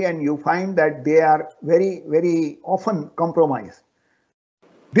clearly, and you find that they are very, very often compromised.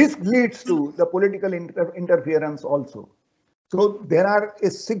 This leads to the political interference also. So there are a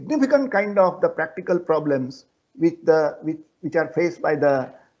significant kind of the practical problems which are faced by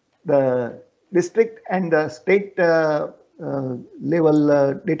the district and the state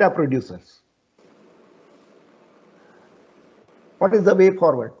level data producers. What is the way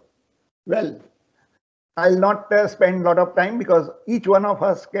forward? Well, I'll not spend a lot of time because each one of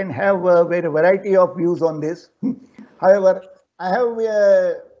us can have a variety of views on this. However, I have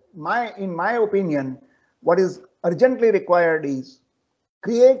in my opinion, what is urgently required is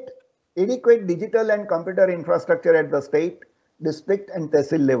create adequate digital and computer infrastructure at the state, district and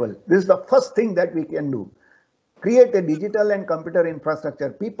tehsil level. This is the first thing that we can do. Create a digital and computer infrastructure.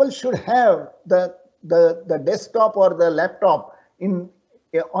 People should have the desktop or the laptop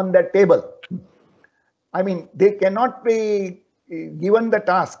on the table. I mean, they cannot be given the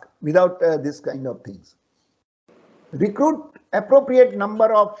task without this kind of things. Recruit appropriate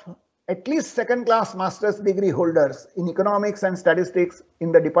number of at least second-class master's degree holders in economics and statistics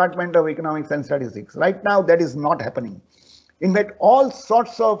in the Department of Economics and Statistics. Right now, that is not happening. In fact, all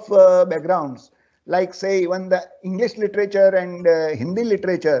sorts of backgrounds, like say even the English literature and Hindi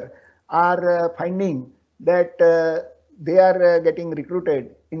literature are finding that they are getting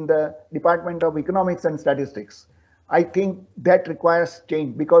recruited in the Department of Economics and Statistics. I think that requires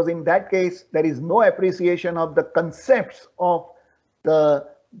change, because in that case, there is no appreciation of the concepts of the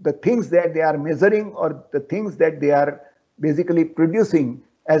things that they are measuring or the things that they are basically producing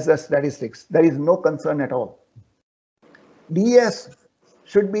as the statistics. There is no concern at all. DES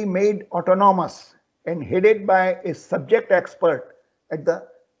should be made autonomous and headed by a subject expert at the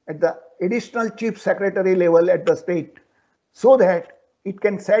additional chief secretary level at the state, so that it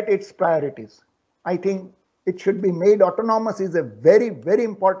can set its priorities. I think it should be made autonomous is a very, very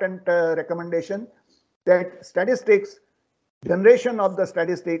important recommendation, that statistics, generation of the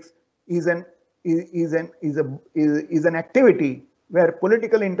statistics is an activity where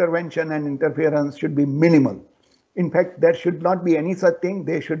political intervention and interference should be minimal. In fact, there should not be any such thing.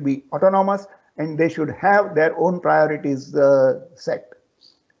 They should be autonomous and they should have their own priorities set.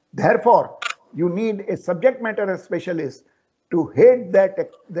 Therefore, you need a subject matter specialist to head that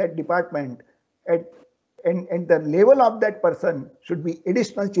department, and the level of that person should be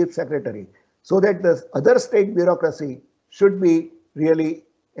additional chief secretary, so that the other state bureaucracy should be really,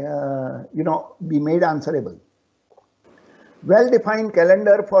 be made answerable. Well-defined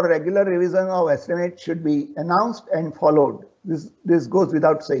calendar for regular revision of estimates should be announced and followed. This goes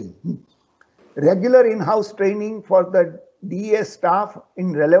without saying. Regular in-house training for the DES staff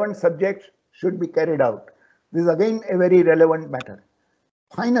in relevant subjects should be carried out. This is again a very relevant matter.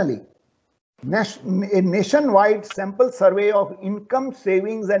 Finally, a nationwide sample survey of income,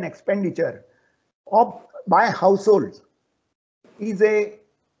 savings and expenditure by households is an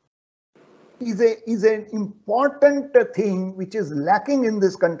important thing which is lacking in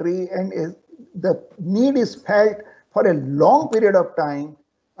this country, and the need is felt for a long period of time.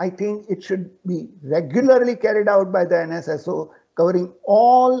 I think it should be regularly carried out by the NSSO, covering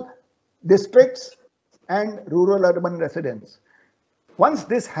all districts and rural urban residents. Once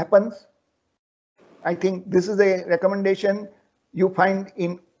this happens, I think this is a recommendation you find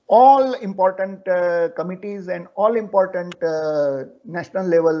in all important committees and all important national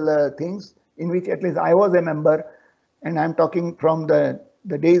level things, in which at least I was a member, and I'm talking from the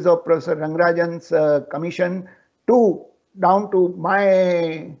days of Professor Rangarajan's commission down to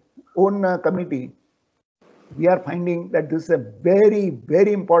my own committee. We are finding that this is a very,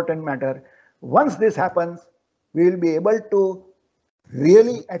 very important matter. Once this happens, we will be able to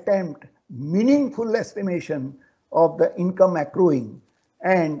really attempt meaningful estimation of the income accruing,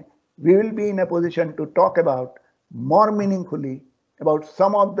 and we will be in a position to talk about more meaningfully about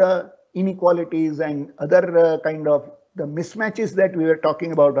some of the inequalities and other kind of the mismatches that we were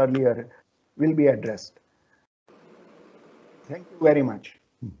talking about earlier will be addressed. Thank you very much.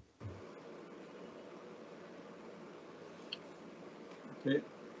 Okay,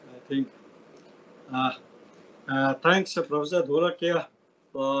 I think thanks, Professor Dholakia,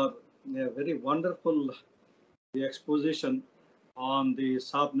 for a very wonderful exposition on the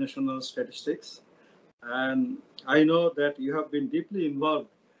sub-national statistics. And I know that you have been deeply involved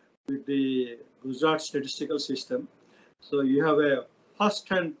with the Gujarat statistical system. So you have a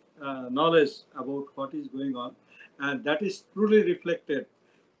first-hand knowledge about what is going on. And that is truly reflected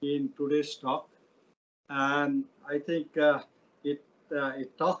in today's talk. And I think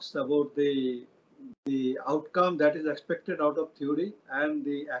it talks about the outcome that is expected out of theory and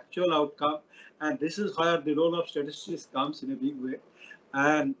the actual outcome, and this is where the role of statistics comes in a big way.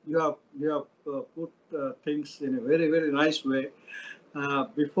 And you have put things in a very nice way.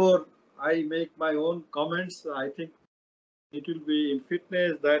 Before I make my own comments, I think it will be in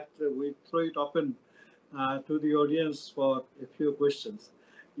fitness that we throw it open to the audience for a few questions.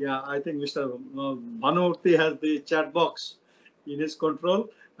 Yeah, I think Mr. Bhanumurthy has the chat box in his control.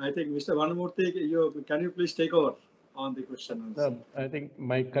 I think Mr. Bhanumurthy, can you please take over on the question? I think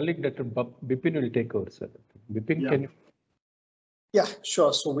my colleague Dr. Bipin will take over, sir. Bipin, can you? Yeah,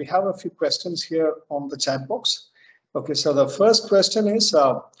 sure. So we have a few questions here on the chat box. Okay, so the first question is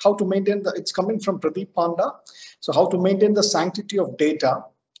how to maintain it's coming from Pradeep Panda. So how to maintain the sanctity of data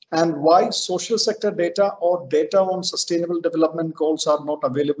and why social sector data or data on sustainable development goals are not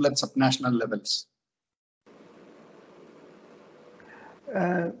available at subnational levels.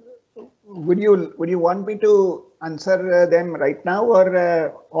 Would you want me to answer them right now,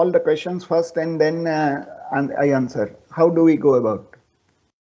 or all the questions first and then I answer? How do we go about?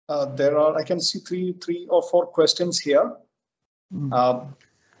 I can see three or four questions here.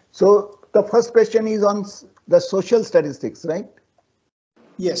 So the first question is on the social statistics, right?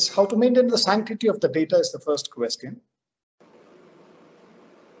 Yes, how to maintain the sanctity of the data is the first question.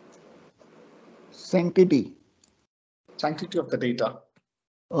 Sanctity of the data.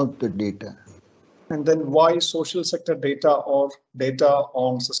 Of the data. And then why social sector data or data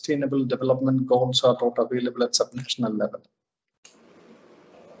on sustainable development goals are not available at subnational level.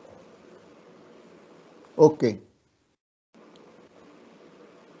 Okay.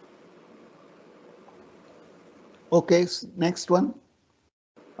 Okay, next one.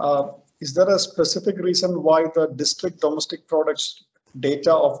 Is there a specific reason why the district domestic products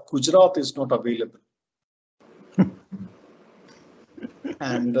data of Gujarat is not available?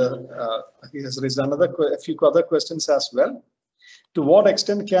 And he has raised a few other questions as well. To what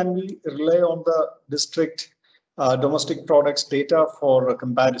extent can we rely on the district domestic products data for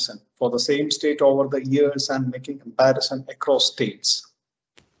comparison for the same state over the years and making comparison across states?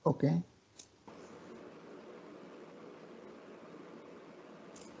 Okay.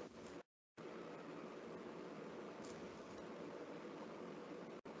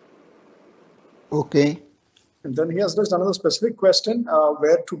 Okay. And then he has raised another specific question,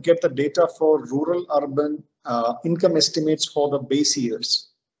 where to get the data for rural urban income estimates for the base years.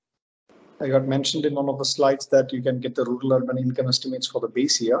 I got mentioned in one of the slides that you can get the rural urban income estimates for the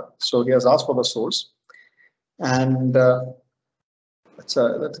base year. So he has asked for the source. And that's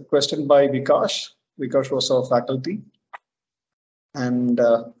a question by Vikash. Vikash was our faculty. And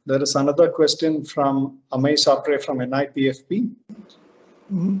there is another question from Amay Sapre from NIPFP.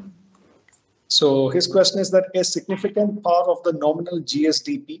 So his question is that a significant part of the nominal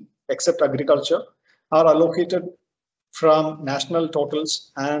GSDP, except agriculture, are allocated from national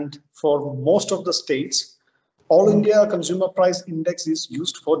totals, and for most of the states, All India Consumer Price Index is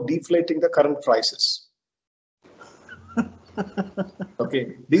used for deflating the current prices.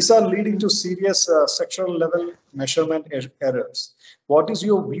 Okay, these are leading to serious sectoral level measurement errors. What is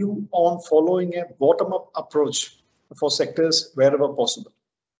your view on following a bottom-up approach for sectors wherever possible?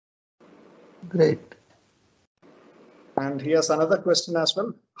 Great. And here's another question as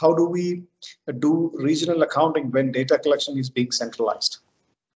well. How do we do regional accounting when data collection is being centralized?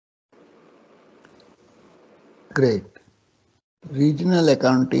 Great. Regional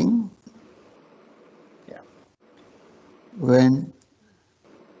accounting. Yeah. When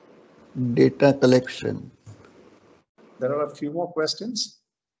data collection. There are a few more questions.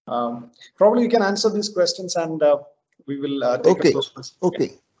 Probably you can answer these questions and we will take up those questions.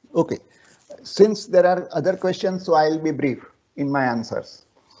 Okay. Okay. Since there are other questions, so I'll be brief in my answers.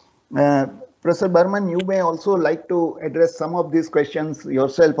 Professor Barman, you may also like to address some of these questions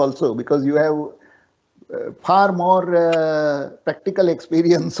yourself also, because you have far more practical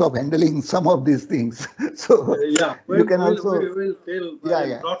experience of handling some of these things. So yeah, you can also. we will tell Yeah, in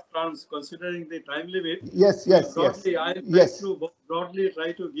yeah. broad terms, considering the time limit. Yes, yes, yes. I'll try Yes. to broadly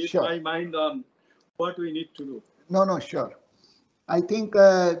try to give Sure. my mind on what we need to do. No, no, sure. I think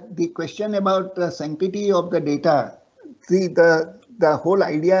the question about the sanctity of the data, see, the whole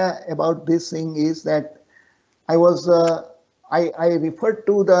idea about this thing is that I was I referred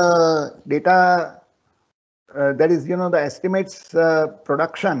to the data that is, the estimates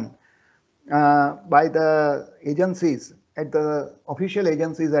production by the agencies at the official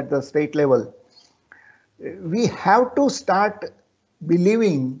agencies at the state level. We have to start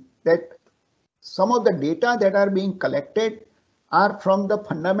believing that some of the data that are being collected are from the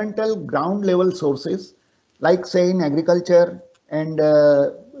fundamental ground level sources, like say in agriculture and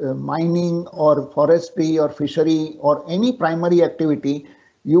mining or forestry or fishery or any primary activity.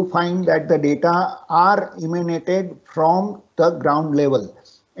 You find that the data are emanated from the ground level,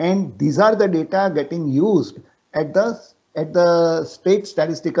 and these are the data getting used at the state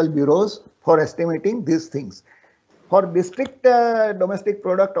statistical bureaus for estimating these things. For district domestic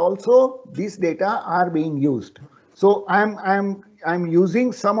product also, these data are being used. So I'm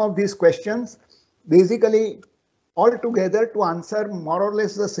using some of these questions basically all together to answer more or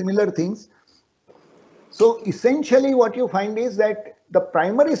less the similar things. So essentially what you find is that the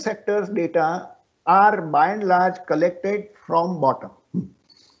primary sector's data are by and large collected from bottom.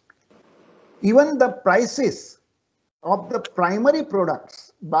 Even the prices of the primary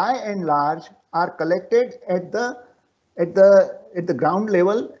products by and large are collected at the ground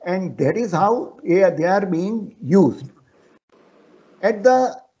level, and that is how they are being used.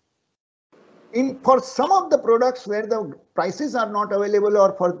 For some of the products where the prices are not available,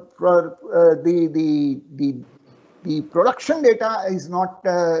 or for the production data is not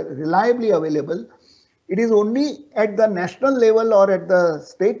reliably available, it is only at the national level or at the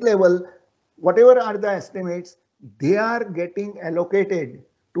state level, whatever are the estimates, they are getting allocated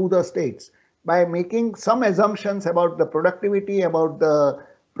to the states by making some assumptions about the productivity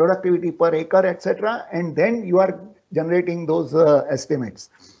per acre, etc. And then you are generating those estimates.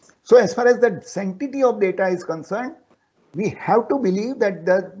 So as far as the sanctity of data is concerned, we have to believe that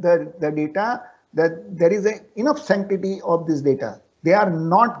the data, that there is enough sanctity of this data. They are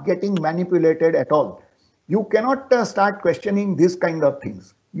not getting manipulated at all. You cannot start questioning this kind of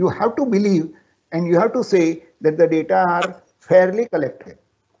things. You have to believe and you have to say that the data are fairly collected.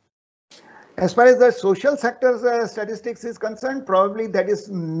 As far as the social sector statistics is concerned, probably that is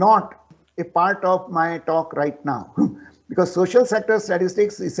not a part of my talk right now. Because social sector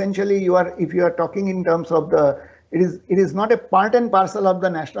statistics, essentially, if you are talking in terms of it is not a part and parcel of the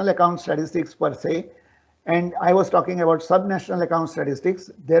national account statistics per se. And I was talking about sub-national account statistics.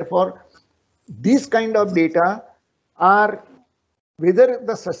 Therefore, these kind of data are, whether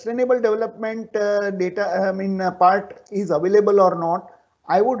the sustainable development data, part is available or not,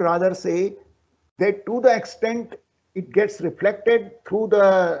 I would rather say that to the extent it gets reflected through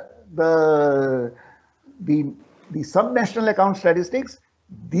the sub-national account statistics,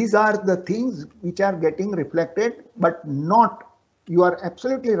 these are the things which are getting reflected, but not, you are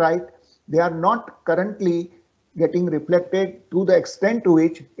absolutely right, they are not currently getting reflected to the extent to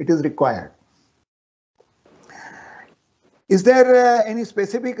which it is required. Is there any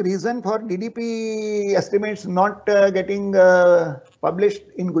specific reason for DDP estimates not getting published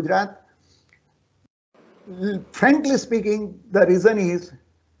in Gujarat? Frankly speaking, the reason is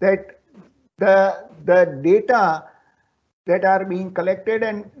that the data that are being collected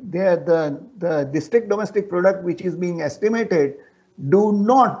and the district domestic product which is being estimated do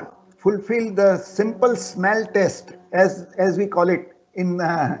not fulfill the simple smell test, as we call it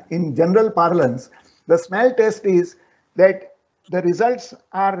in general parlance. The smell test is that the results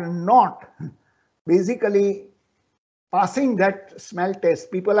are not basically passing that smell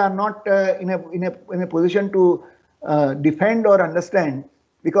test. People are not in a position to defend or understand,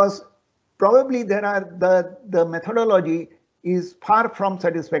 because probably the methodology is far from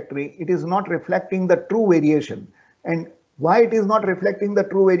satisfactory. It is not reflecting the true variation. And why it is not reflecting the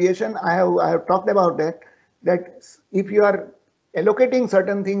true variation, I have talked about that if you are allocating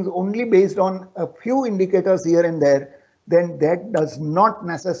certain things only based on a few indicators here and there, then that does not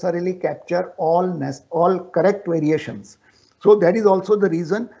necessarily capture all correct variations. So that is also the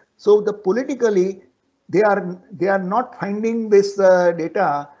reason. So politically, they are not finding this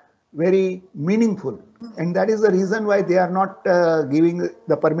data very meaningful, and that is the reason why they are not giving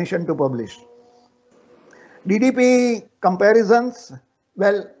the permission to publish. DDP comparisons,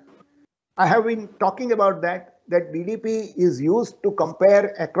 well, I have been talking about that. that BDP is used to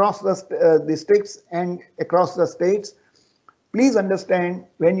compare across the districts and across the states. Please understand,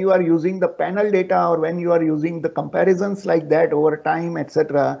 when you are using the panel data or when you are using the comparisons like that over time,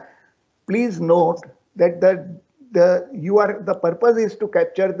 etc., please note that the purpose is to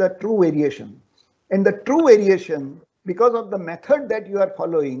capture the true variation. And the true variation, because of the method that you are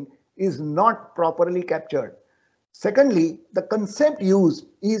following, is not properly captured. Secondly, the concept used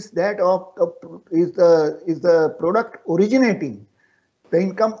is that of the product originating, the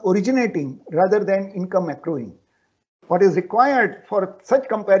income originating rather than income accruing. What is required for such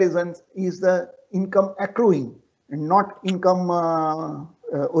comparisons is the income accruing and not income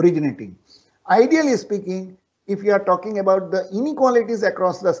originating. Ideally speaking, if you are talking about the inequalities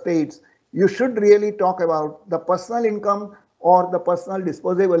across the states, you should really talk about the personal income or the personal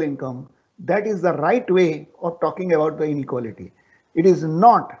disposable income. That is the right way of talking about the inequality. It is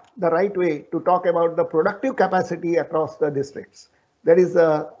not the right way to talk about the productive capacity across the districts. That is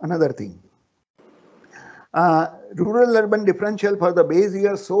another thing. Rural-urban differential for the base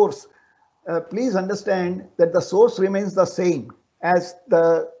year source. Please understand that the source remains the same as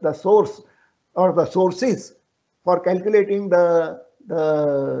the source or the sources for calculating the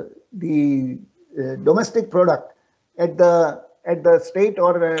domestic product at the state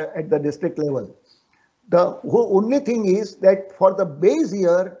or at the district level. The only thing is that for the base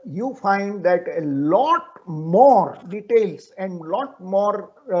year, you find that a lot more details and lot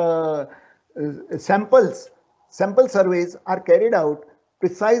more sample surveys are carried out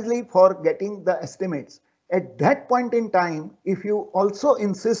precisely for getting the estimates. At that point in time, if you also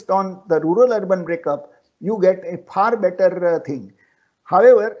insist on the rural-urban breakup, you get a far better thing.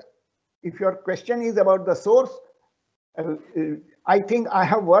 However, if your question is about the source, I think I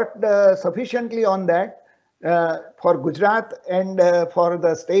have worked sufficiently on that for Gujarat and for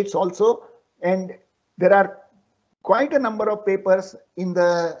the states also, and there are quite a number of papers in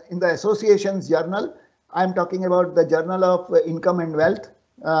the association's journal. I'm talking about the Journal of Income and Wealth,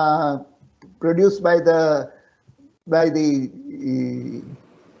 produced by the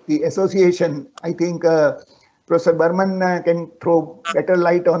association. I think Professor Barman can throw better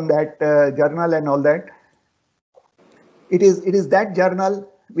light on that journal and all that. It is that journal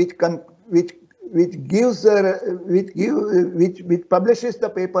which publishes the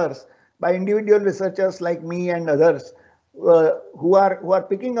papers by individual researchers like me and others who are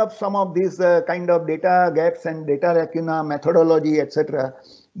picking up some of these kind of data gaps and data lacuna, methodology, etc.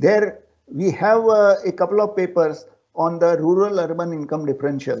 There we have a couple of papers on the rural-urban income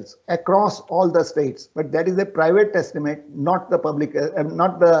differentials across all the states, but that is a private estimate, not the public,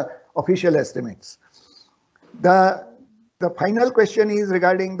 not the official estimates. The final question is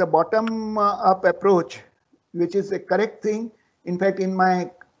regarding the bottom-up approach, which is a correct thing. In fact, in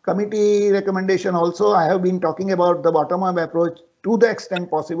my committee recommendation also, I have been talking about the bottom-up approach to the extent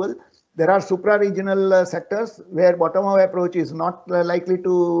possible. There are supra-regional sectors where bottom-up approach is not likely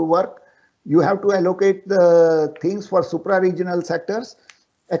to work. You have to allocate the things for supra-regional sectors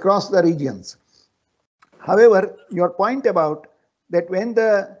across the regions. However, your point about that when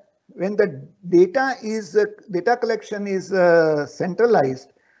the data collection is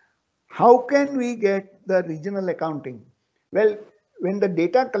centralized, how can we get the regional accounting? Well, when the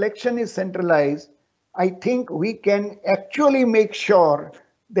data collection is centralized, I think we can actually make sure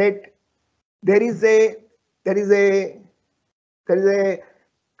that there is a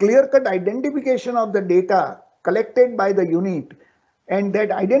clear-cut identification of the data collected by the unit, and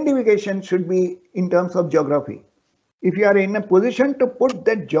that identification should be in terms of geography. If you are in a position to put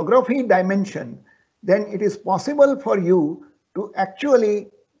that geography dimension, then it is possible for you to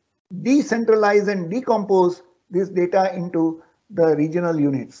actually decentralize and decompose this data into the regional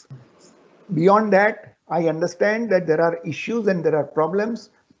units. Beyond that, I understand that there are issues and there are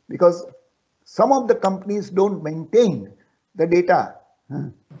problems because some of the companies don't maintain the data,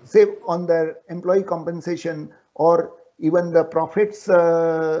 say on their employee compensation or even the profits,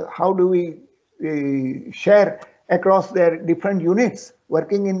 how do we share across their different units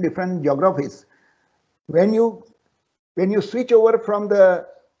working in different geographies. When you switch over from the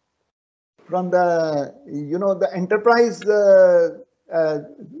the enterprise there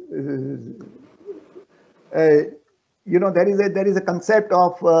is a concept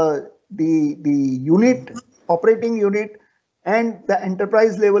of the unit, operating unit, and the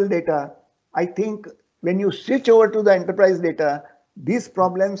enterprise level data. I think when you switch over to the enterprise data, these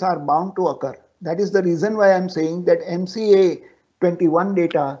problems are bound to occur. That is the reason why I'm saying that MCA 21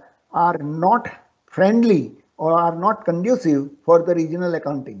 data are not friendly or are not conducive for the regional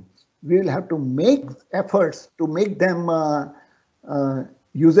accounting. We will have to make efforts to make them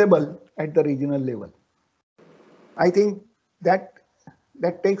usable at the regional level. I think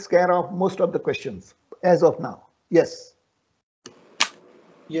that takes care of most of the questions as of now. Yes.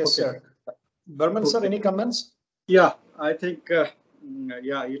 Yes, Okay. sir. Barman, sir, any comments? Yeah, I think,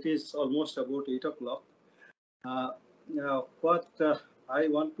 yeah, it is almost about 8 o'clock. What I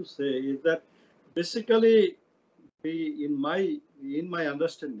want to say is that basically, in my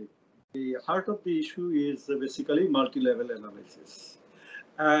understanding, the heart of the issue is basically multi-level analysis.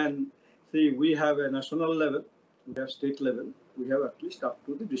 And see, we have a national level, we have state level, we have at least up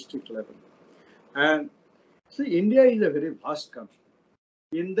to the district level. And see, India is a very vast country.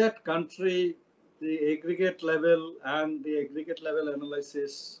 In that country, the aggregate level and the aggregate level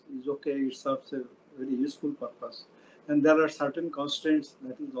analysis is okay. It serves a very useful purpose. And there are certain constraints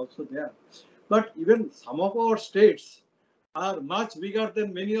that is also there. But even some of our states are much bigger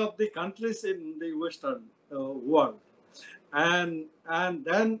than many of the countries in the Western world. And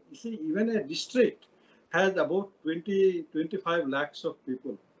then you see, even a district has about 25 lakhs of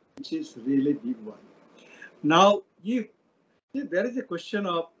people, which is really big one. Now, if there is a question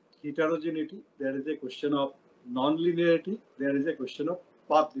of heterogeneity, there is a question of non-linearity, there is a question of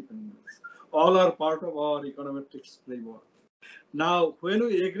path dependence. All are part of our econometrics framework. Now, when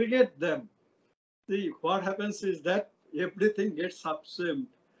we aggregate them, see what happens is that everything gets subsumed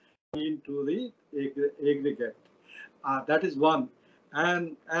into the aggregate. That is one.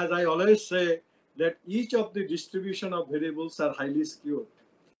 And as I always say, that each of the distribution of variables are highly skewed.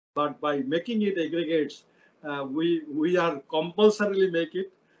 But by making it aggregates, we are compulsorily make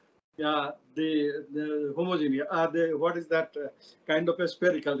it the homogeneous. What is that kind of a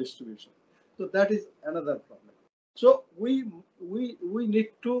spherical distribution? So that is another problem. So we need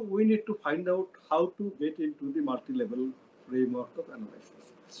to find out how to get into the multi-level framework of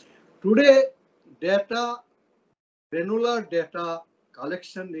analysis. Today, granular data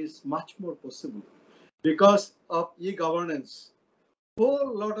collection is much more possible because of e-governance.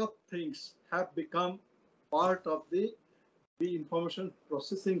 Whole lot of things have become part of the information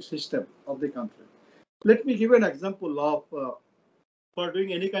processing system of the country. Let me give an example of for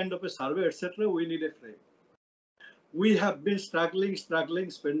doing any kind of a survey, etc. We need a frame. We have been struggling,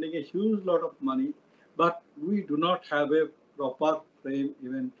 spending a huge lot of money, but we do not have a proper frame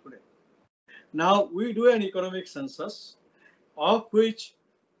even today. Now we do an economic census, of which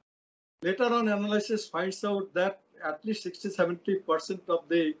later on analysis finds out that at least 60–70% of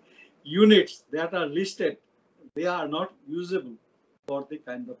the units that are listed, they are not usable for the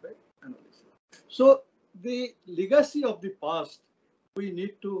kind of analysis. So the legacy of the past, we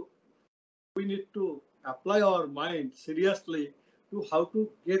need to apply our mind seriously to how to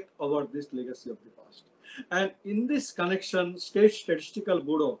get over this legacy of the past. And in this connection, State Statistical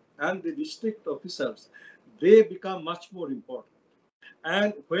Bureau and the district officers, they become much more important.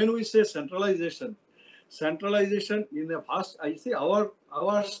 And when we say centralization in the past, I say our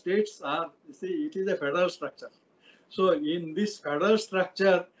states are, you see, it is a federal structure. So in this federal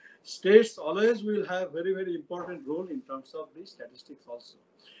structure, states always will have very, very important role in terms of the statistics also.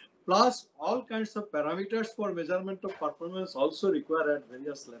 Plus, all kinds of parameters for measurement of performance also require at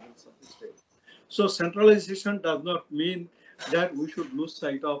various levels of the state. So centralization does not mean that we should lose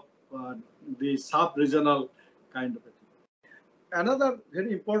sight of the sub-regional kind of a thing. Another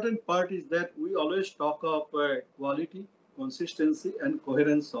very important part is that we always talk of quality, consistency, and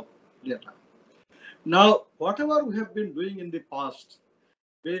coherence of data. Now, whatever we have been doing in the past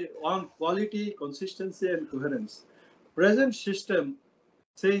on quality, consistency, and coherence, present system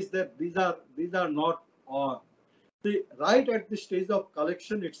says that these are not all. See, right at the stage of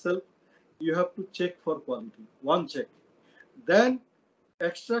collection itself, you have to check for quality. One check. Then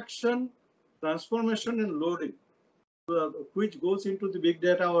extraction, transformation, and loading, which goes into the big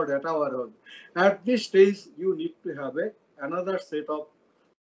data or data warehouse. At this stage, you need to have another set of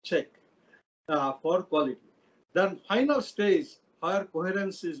check for quality. Then final stage where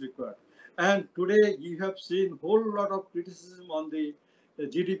coherence is required. And today you have seen whole lot of criticism on the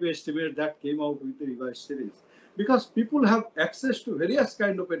GDP estimate that came out with the revised series, because people have access to various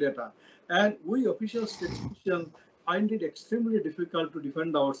kind of data, and we official statisticians find it extremely difficult to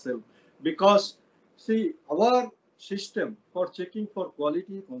defend ourselves, because see, our system for checking for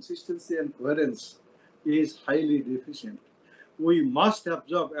quality, consistency, and coherence is highly deficient. We must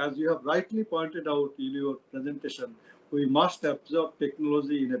absorb, as you have rightly pointed out in your presentation, we must absorb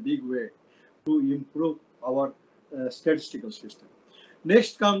technology in a big way to improve our statistical system.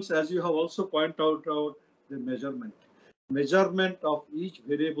 Next comes, as you have also pointed out, the measurement. Measurement of each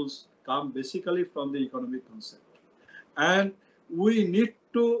variables come basically from the economic concept. And we need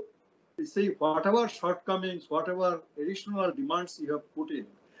to see whatever shortcomings, whatever additional demands you have put in,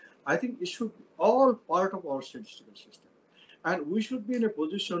 I think it should be all part of our statistical system. And we should be in a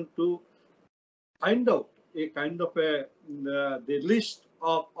position to find out a kind of the list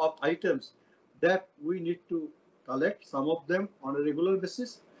of items that we need to collect, some of them on a regular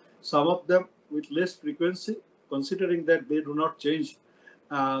basis, some of them with less frequency, considering that they do not change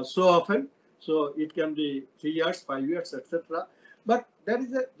so often. So it can be 3 years, 5 years, etc. But there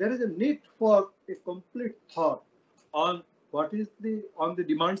is a need for a complete thought on what is on the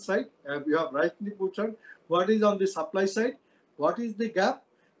demand side. You have rightly put on what is on the supply side, what is the gap,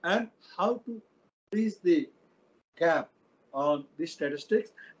 and how to bridge the gap on the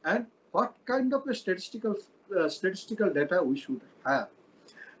statistics, and what kind of a statistical data we should have.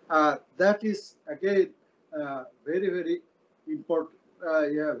 That is again very important.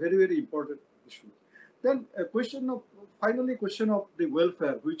 Yeah, very important issue. Then a question of the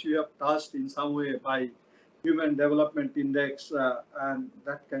welfare, which you have touched in some way by Human Development Index and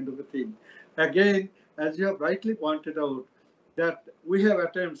that kind of a thing. Again, as you have rightly pointed out, that we have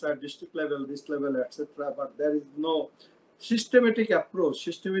attempts at district level, this level, etc., but there is no systematic approach,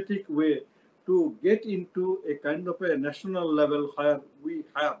 systematic way to get into a kind of a national level where we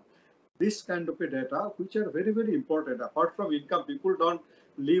have this kind of a data, which are very important. Apart from income, people don't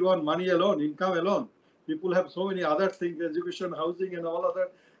live on money alone, income alone. People have so many other things, education, housing, and all other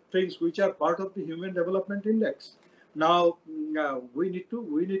things which are part of the Human Development Index. Now we need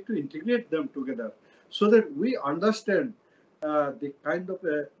to integrate them together so that we understand the kind of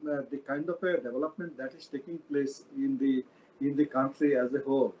a development that is taking place in the country as a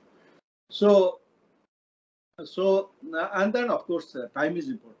whole. So and then of course time is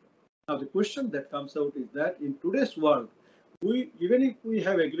important. Now the question that comes out is that in today's world, even if we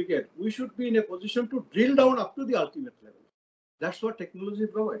have aggregate, we should be in a position to drill down up to the ultimate level. That's what technology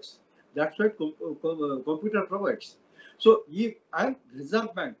provides. That's what computer provides. So and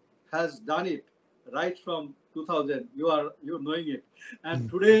Reserve Bank has done it right from 2000. You're knowing it. And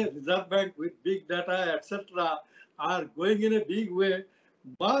today Reserve Bank with big data, etc., are going in a big way,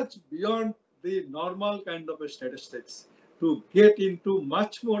 much beyond the normal kind of a statistics, to get into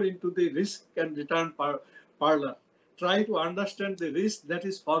much more into the risk and return parlor. Try to understand the risk that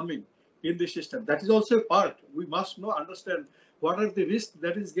is forming in the system. That is also a part. We must understand what are the risks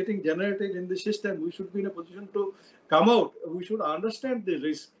that is getting generated in the system. We should be in a position to come out. We should understand the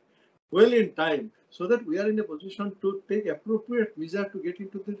risk well in time so that we are in a position to take appropriate measure to get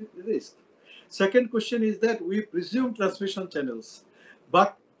into the risk. Second question is that we presume transmission channels,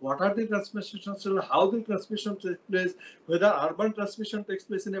 but what are the transmission channels, how the transmission takes place, whether urban transmission takes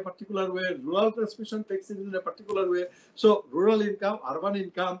place in a particular way, rural transmission takes place in a particular way. So rural income, urban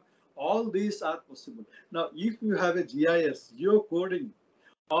income, all these are possible. Now, if you have a GIS, geocoding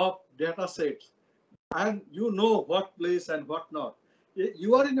of data sets, and you know what place and what not,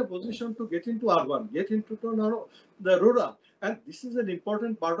 you are in a position to get into urban, get into the rural. And this is an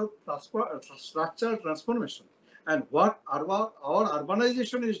important part of structural transformation. And what our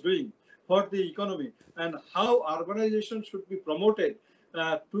urbanization is doing for the economy, and how urbanization should be promoted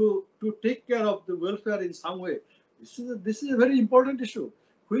to take care of the welfare in some way. This is a very important issue,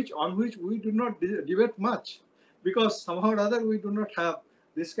 on which we do not debate much, because somehow or other we do not have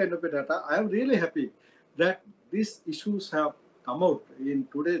this kind of a data. I am really happy that these issues have come out in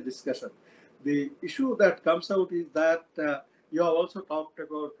today's discussion. The issue that comes out is that you have also talked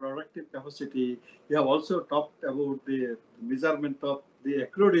about productive capacity. You have also talked about the measurement of the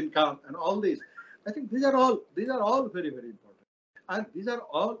accrued income and all these. I think these are all very important, and these are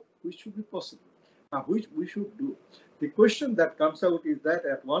all which should be possible, which we should do. The question that comes out is that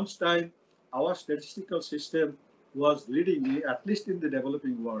at one time our statistical system was leading, at least in the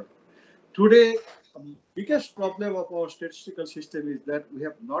developing world. Today, the biggest problem of our statistical system is that we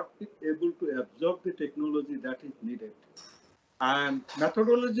have not been able to absorb the technology that is needed. And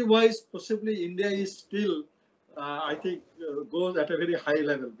methodology-wise, possibly India is still, I think, goes at a very high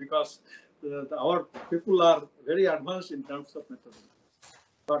level, because our people are very advanced in terms of methodology.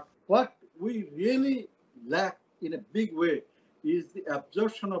 But what we really lack in a big way is the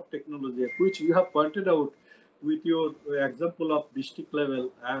absorption of technology, which you have pointed out with your example of district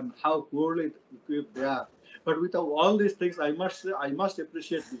level and how poorly equipped they are. But with all these things, I must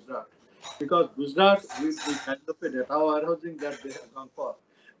appreciate Gujarat, because Gujarat, with the kind of a data warehousing that they have gone for,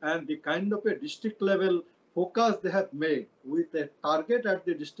 and the kind of a district level focus they have made with a target at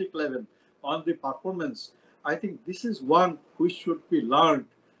the district level on the performance, I think this is one which should be learned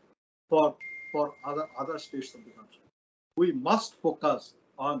for other states of the country. We must focus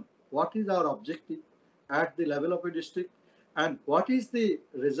on what is our objective at the level of a district and what is the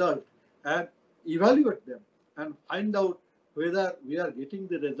result, and evaluate them and find out whether we are getting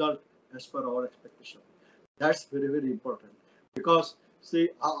the result as per our expectation. That's very, very important, because see,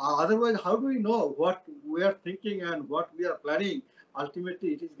 otherwise, how do we know what we are thinking and what we are planning? Ultimately,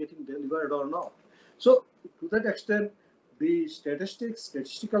 it is getting delivered or not. So, to that extent, the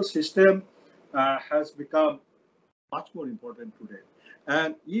statistical system has become much more important today.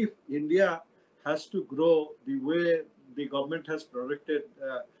 And if India has to grow the way the government has projected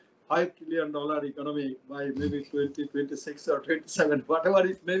 $5 trillion economy by maybe 2026 or 27, whatever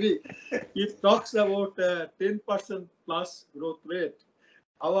it may be, it talks about 10% plus growth rate.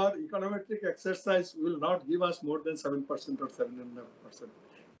 Our econometric exercise will not give us more than 7% or 7.5%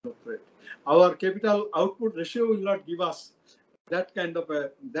 growth rate. Our capital output ratio will not give us that kind of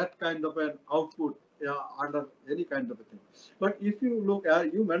an output under any kind of a thing. But if you look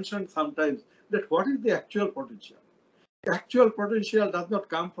at, you mentioned sometimes that what is the actual potential? The actual potential does not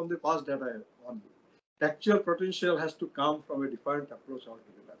come from the past data only. The actual potential has to come from a different approach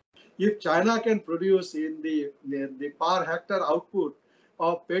altogether. If China can produce in the per hectare output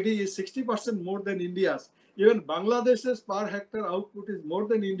of paddy is 60% more than India's, even Bangladesh's per hectare output is more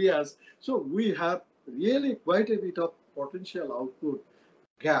than India's. So we have really quite a bit of potential output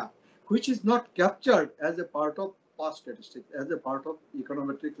gap, which is not captured as a part of past statistics, as a part of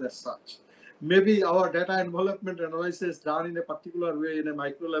econometrics as such. Maybe our data envelopment analysis done in a particular way in a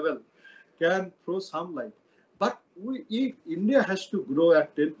micro level can throw some light. But if India has to grow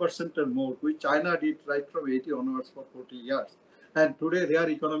at 10% or more, which China did right from 80 onwards for 40 years, and today their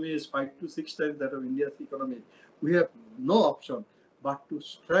economy is 5 to 6 times that of India's economy, we have no option but to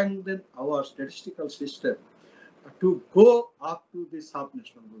strengthen our statistical system to go up to the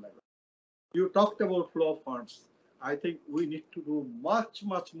sub-national level. You talked about flow of funds. I think we need to do much,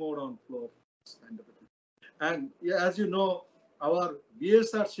 much more on flow of funds kind of a thing. And yeah, as you know, our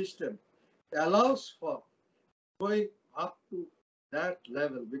BSR system allows for going up to that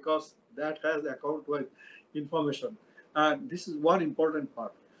level because that has account-wise information. And this is one important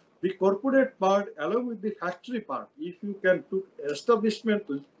part. The corporate part, along with the factory part, if you can put establishment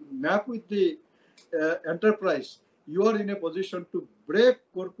to map with the enterprise, you are in a position to break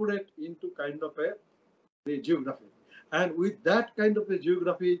corporate into kind of a geography. And with that kind of a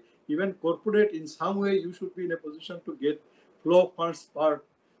geography, even corporate in some way, you should be in a position to get flow of funds part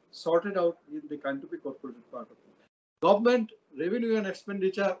sorted out in the kind of a corporate part of it. Government revenue and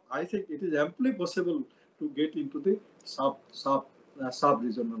expenditure, I think it is amply possible to get into the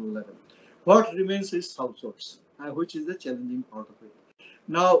sub-regional level. What remains is households, which is the challenging part of it.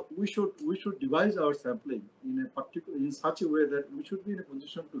 Now we should devise our sampling in such a way that we should be in a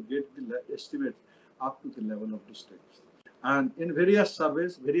position to get the estimates up to the level of districts. And in various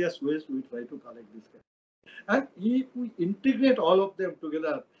surveys, various ways we try to collect this. And if we integrate all of them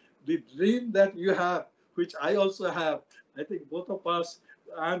together, the dream that you have, which I also have, I think both of us,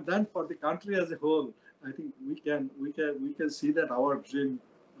 and then for the country as a whole, I think we can see that our dream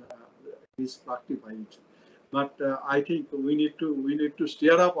is fructified. But I think we need to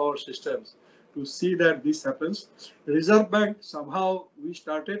steer up our systems to see that this happens. Reserve Bank, somehow we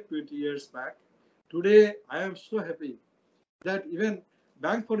started 20 years back. Today, I am so happy that even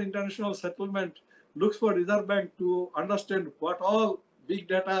Bank for International Settlement looks for Reserve Bank to understand what all big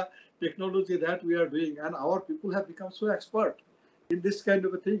data technology that we are doing, and our people have become so expert in this kind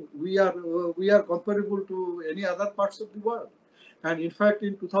of a thing. We are comparable to any other parts of the world. And in fact,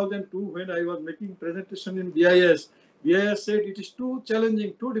 in 2002, when I was making presentation in BIS said it is too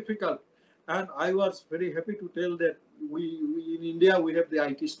challenging, too difficult. And I was very happy to tell that we in India, we have the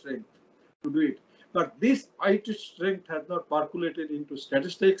IT strength to do it. But this IT strength has not percolated into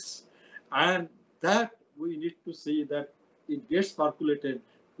statistics. And that we need to see that it gets percolated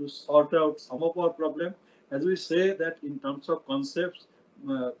to sort out some of our problems. As we say that in terms of concepts,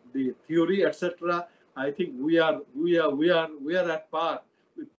 the theory, etc., I think we are at par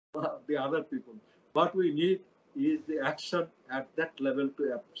with the other people. What we need is the action at that level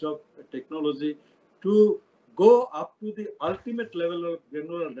to absorb technology to go up to the ultimate level of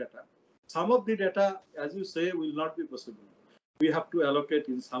granular data. Some of the data, as you say, will not be possible. We have to allocate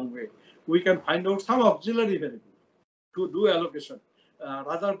in some way. We can find out some auxiliary variable to do allocation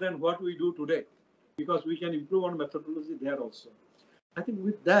rather than what we do today, because we can improve on methodology there also. I think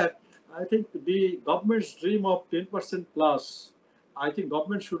with that, I think the government's dream of 10% plus, I think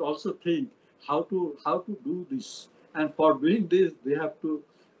government should also think how to do this. And for doing this, they have to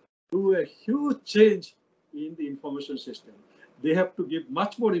do a huge change in the information system. They have to give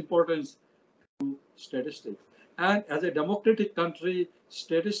much more importance to statistics. And as a democratic country,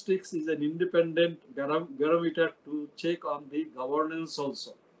 statistics is an independent barometer to check on the governance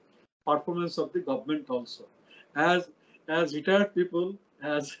also, performance of the government also. As as retired people,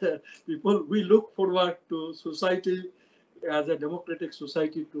 as people, we look forward to society as a democratic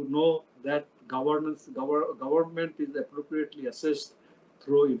society to know that government is appropriately assessed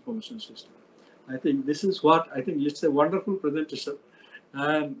through information system. I think this is what I think it's a wonderful presentation,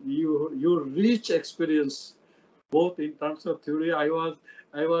 and your rich experience both in terms of theory. I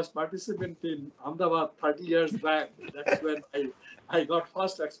was participant in Ahmedabad 30 years back. That's when I got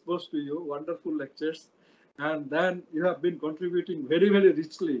first exposed to you. Wonderful lectures, and then you have been contributing very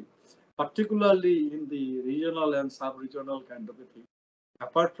richly, particularly in the regional and sub-regional kind of a thing.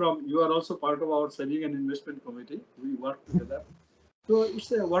 Apart from, you are also part of our saving and investment committee. We work together. So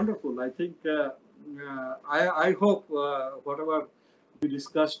it's a wonderful. I think I hope whatever we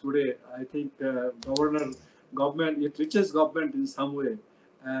discussed today, I think government, it reaches government in some way,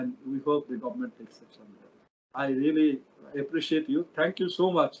 and we hope the government takes action there. I really appreciate you. Thank you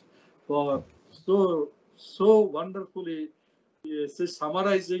so much for so wonderfully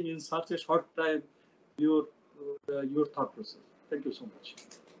summarizing in such a short time your thought process. Thank you so much.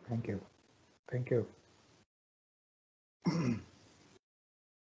 Thank you. Thank you.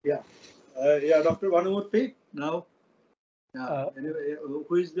 Yeah, Dr. Vanamurthy now. Anyway,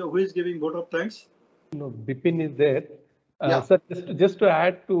 who is giving vote of thanks? No, Bipin is there. Sir, just to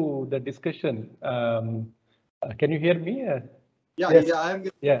add to the discussion, can you hear me? Yes. Yeah, I am.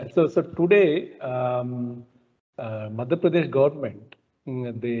 Yeah. So today, Madhya Pradesh government,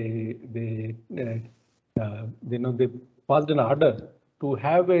 they passed an order to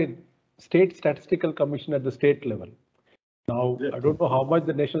have a state statistical commission at the state level. Now, I don't know how much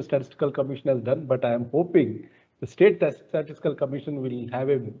the National Statistical Commission has done, but I am hoping the State Statistical Commission will have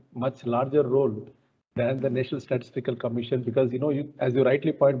a much larger role than the National Statistical Commission, because, as you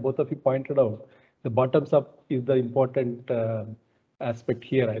rightly both of you pointed out, the bottoms up is the important aspect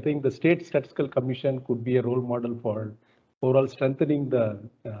here. I think the State Statistical Commission could be a role model for overall strengthening the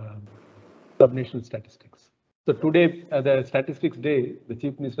sub-national statistics. So today, the Statistics Day, the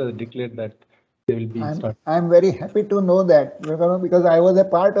Chief Minister has declared that they will be started. I'm very happy to know that, because I was a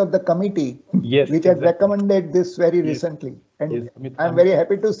part of the committee which had recommended this very recently. And I'm very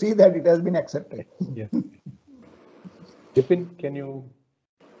happy to see that it has been accepted. Yes. Bipin, can you?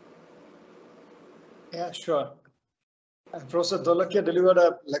 Yeah, sure. Professor Dholakia delivered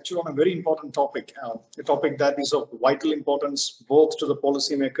a lecture on a very important topic, a topic that is of vital importance both to the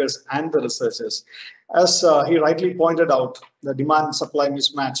policymakers and the researchers. As he rightly pointed out, the demand-supply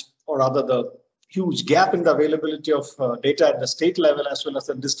mismatch, or rather the huge gap in the availability of data at the state level as well as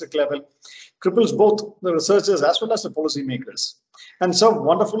the district level, cripples both the researchers as well as the policymakers. And so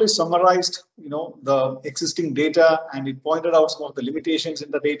wonderfully summarized, the existing data, and it pointed out some of the limitations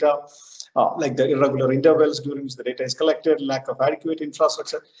in the data, like the irregular intervals during which the data is collected, lack of adequate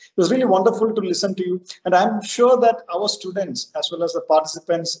infrastructure. It was really wonderful to listen to you. And I'm sure that our students as well as the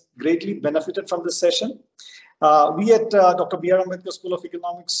participants greatly benefited from this session. We at Dr. B.R. Ambedkar School of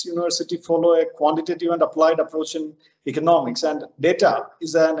Economics University follow a quantitative and applied approach in economics, and data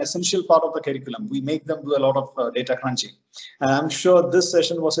is an essential part of the curriculum. We make them do a lot of data crunching. And I'm sure this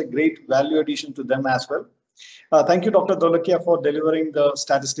session was a great value addition to them as well. Thank you, Dr. Dholakia, for delivering the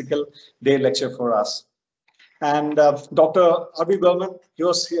Statistical Day lecture for us. And Dr. R.B. Barman,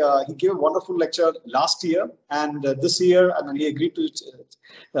 he gave a wonderful lecture last year, and this year, and he agreed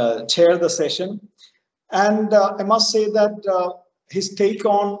to chair the session. And I must say that his take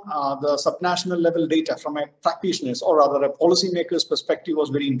on the subnational level data from a practitioner's, or rather a policymaker's perspective, was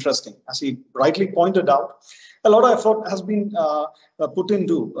very interesting. As he rightly pointed out, a lot of effort has been put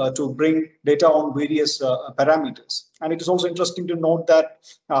into to bring data on various parameters. And it is also interesting to note that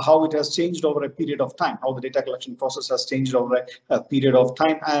how it has changed over a period of time, how the data collection process has changed over a period of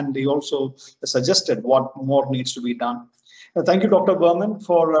time. And he also suggested what more needs to be done. Thank you, Dr. Barman,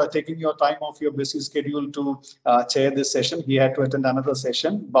 for taking your time off your busy schedule to chair this session. He had to attend another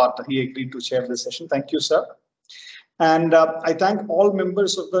session, but he agreed to chair this session. Thank you, sir. And I thank all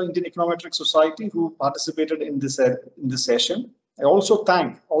members of the Indian Econometric Society who participated in this session. I also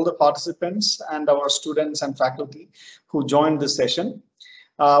thank all the participants and our students and faculty who joined this session.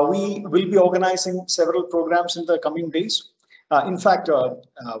 We will be organizing several programs in the coming days. In fact,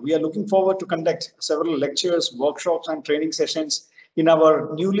 we are looking forward to conduct several lectures, workshops, and training sessions in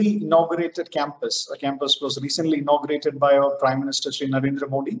our newly inaugurated campus. A campus was recently inaugurated by our Prime Minister, Shri Narendra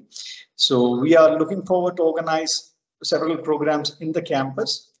Modi. So we are looking forward to organize several programs in the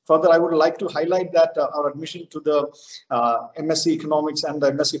campus. Further, I would like to highlight that our admission to the MSc Economics and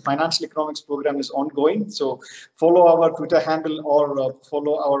the MSc Financial Economics program is ongoing. So follow our Twitter handle or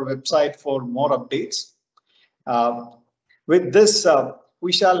follow our website for more updates. With this,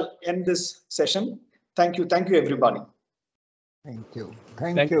 we shall end this session. Thank you, everybody. Thank you.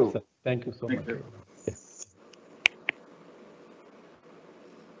 Thank you, sir. Thank you so Thank much. you.